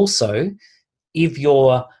can also, if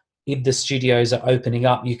the studios are opening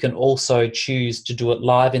up, you can also choose to do it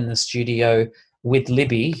live in the studio with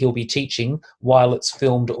Libby. He'll be teaching while it's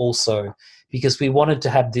filmed also, because we wanted to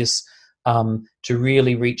have this to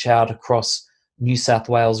really reach out across New South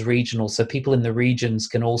Wales regional, so people in the regions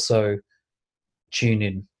can also tune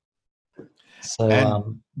in. So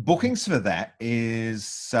and bookings for that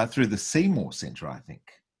is through the Seymour Centre, I think.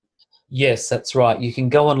 Yes, that's right. You can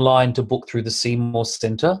go online to book through the Seymour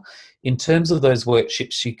Centre. In terms of those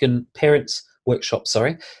workshops,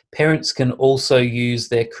 parents can also use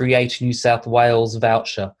their Create New South Wales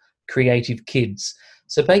voucher, Creative Kids.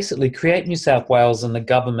 So basically, Create New South Wales and the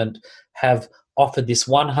government have offered this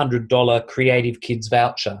 $100 Creative Kids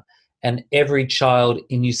voucher, and every child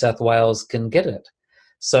in New South Wales can get it.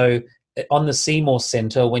 So on the Seymour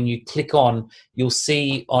Centre, when you click on, you'll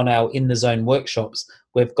see on our In the Zone workshops,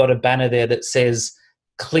 we've got a banner there that says,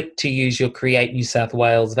 click to use your Create New South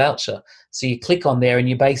Wales voucher. So you click on there and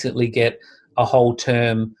you basically get a whole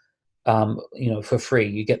term for free.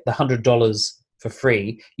 You get the $100 for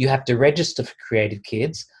free. You have to register for Creative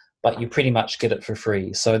Kids, but you pretty much get it for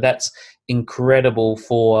free. So that's incredible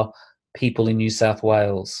for people in New South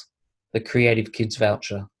Wales, the Creative Kids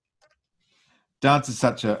voucher. Dance is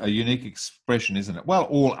such a unique expression, isn't it? Well,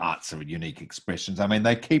 all arts are unique expressions. I mean,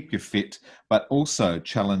 they keep you fit, but also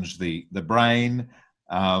challenge the brain.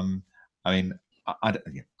 I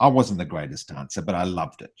wasn't the greatest dancer, but I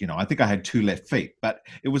loved it. I think I had 2 left feet, but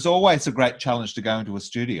it was always a great challenge to go into a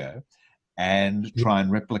studio and try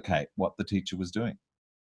and replicate what the teacher was doing.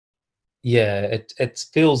 Yeah, it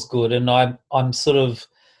feels good, and I'm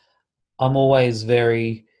always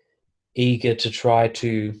very eager to try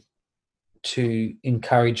to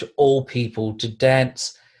encourage all people to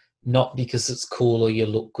dance, not because it's cool or you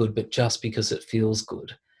look good, but just because it feels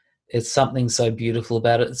good. It's something so beautiful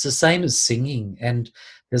about it. It's the same as singing, and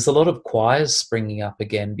there's a lot of choirs springing up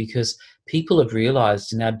again because people have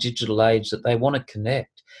realised in our digital age that they want to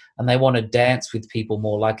connect and they want to dance with people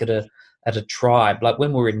more, like at a tribe. Like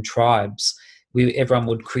when we were in tribes, everyone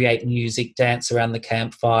would create music, dance around the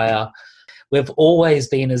campfire. We've always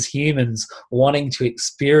been, as humans, wanting to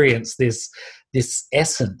experience this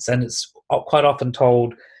essence, and it's quite often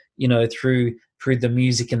told, through the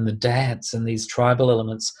music and the dance and these tribal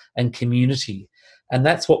elements and community. And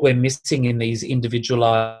that's what we're missing in these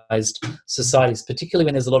individualized societies, particularly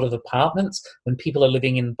when there's a lot of apartments, when people are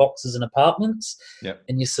living in boxes and apartments. Yep.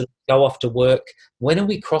 And you sort of go off to work. When are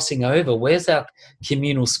we crossing over? Where's our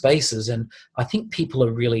communal spaces? And I think people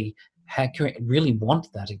are really want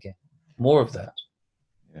that again, more of that.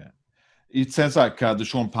 Yeah. It sounds like the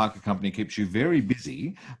Sean Parker Company keeps you very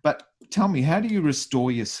busy, but tell me, how do you restore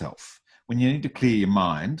yourself when you need to clear your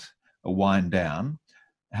mind or wind down?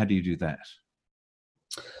 How do you do that?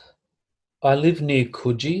 I live near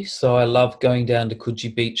Coogee, so I love going down to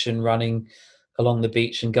Coogee Beach and running along the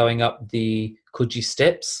beach and going up the Coogee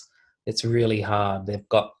steps. It's really hard. They've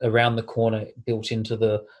got around the corner built into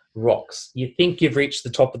the rocks. You think you've reached the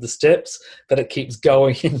top of the steps, but it keeps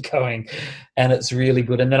going and going, and it's really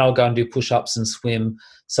good. And then I'll go and do push-ups and swim.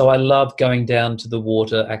 So I love going down to the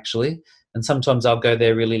water, actually, and sometimes I'll go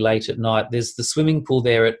there really late at night. There's the swimming pool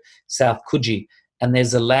there at South Coogee, and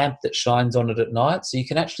there's a lamp that shines on it at night, so you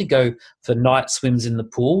can actually go for night swims in the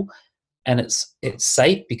pool, and it's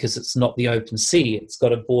safe because it's not the open sea. It's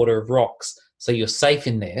got a border of rocks, so you're safe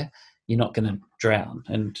in there. You're not going to drown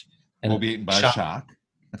and or be eaten by a shark.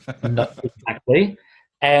 Not exactly.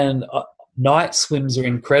 And night swims are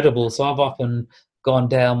incredible, so I've often gone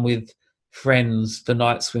down with friends for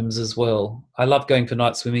night swims as well. I love going for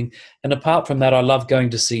night swimming, and apart from that, I love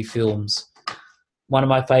going to see films. One of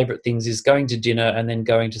my favourite things is going to dinner and then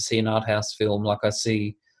going to see an art house film.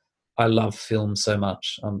 I love film so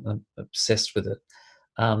much. I'm obsessed with it.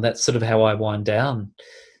 That's sort of how I wind down,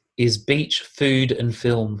 is beach, food and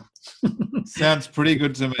film. Sounds pretty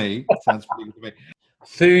good to me.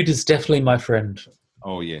 Food is definitely my friend.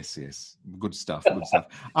 Oh, yes. Good stuff.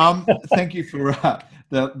 Thank you for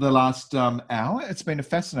the last hour. It's been a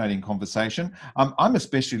fascinating conversation. I'm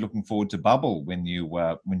especially looking forward to Bubble when you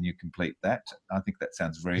complete that. I think that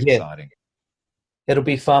sounds very exciting. It'll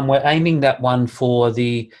be fun. We're aiming that one for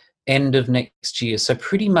the end of next year. So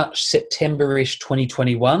pretty much September-ish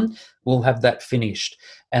 2021, we'll have that finished.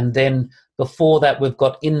 And then before that, we've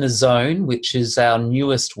got In the Zone, which is our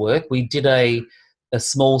newest work. We did a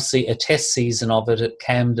test season of it at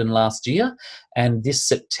Camden last year, and this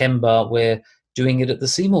September we're doing it at the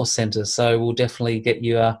Seymour Centre, so we'll definitely get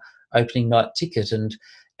you a opening night ticket,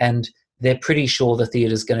 and they're pretty sure the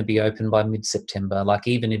theatre's going to be open by mid-September. Like,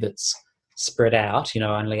 even if it's spread out,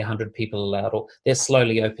 only 100 people allowed, or they're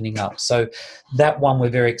slowly opening up. So that one we're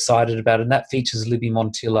very excited about, and that features Libby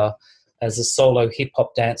Montilla as a solo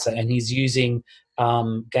hip-hop dancer, and he's using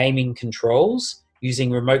gaming controls,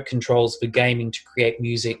 using remote controls for gaming to create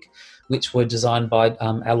music, which were designed by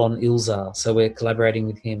Alon Ilzar. So we're collaborating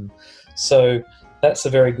with him. So that's a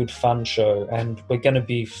very good fun show, and we're going to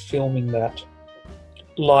be filming that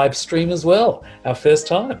live stream as well, our first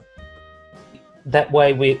time. That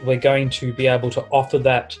way we're going to be able to offer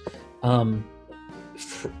that.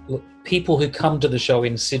 People who come to the show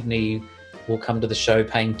in Sydney will come to the show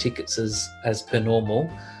paying tickets as per normal.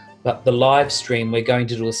 But the live stream, we're going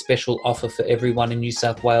to do a special offer for everyone in New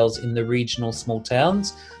South Wales in the regional small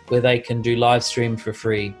towns where they can do live stream for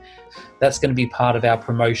free. That's going to be part of our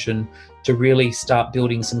promotion to really start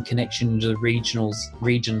building some connection to the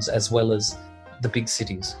regions as well as the big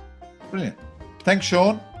cities. Brilliant. Thanks,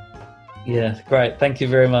 Sean. Yeah, great. Thank you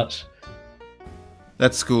very much.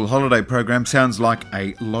 That school holiday program sounds like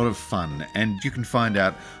a lot of fun, and you can find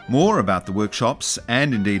out more about the workshops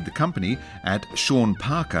and indeed the company at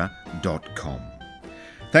seanparker.com.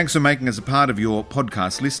 Thanks for making us a part of your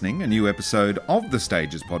podcast listening. A new episode of the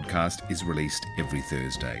Stages podcast is released every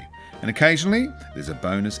Thursday, and occasionally there's a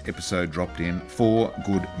bonus episode dropped in for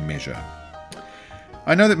good measure.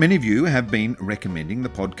 I know that many of you have been recommending the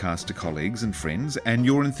podcast to colleagues and friends, and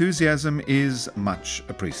your enthusiasm is much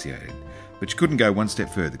appreciated. But you couldn't go one step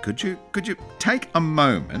further, could you? Could you take a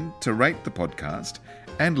moment to rate the podcast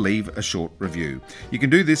and leave a short review? You can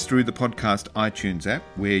do this through the podcast iTunes app,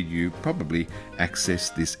 where you probably access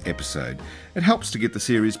this episode. It helps to get the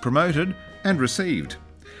series promoted and received.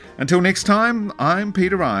 Until next time, I'm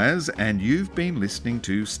Peter Ayres, and you've been listening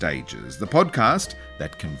to Stages, the podcast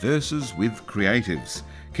that converses with creatives.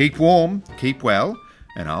 Keep warm, keep well,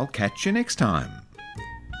 and I'll catch you next time.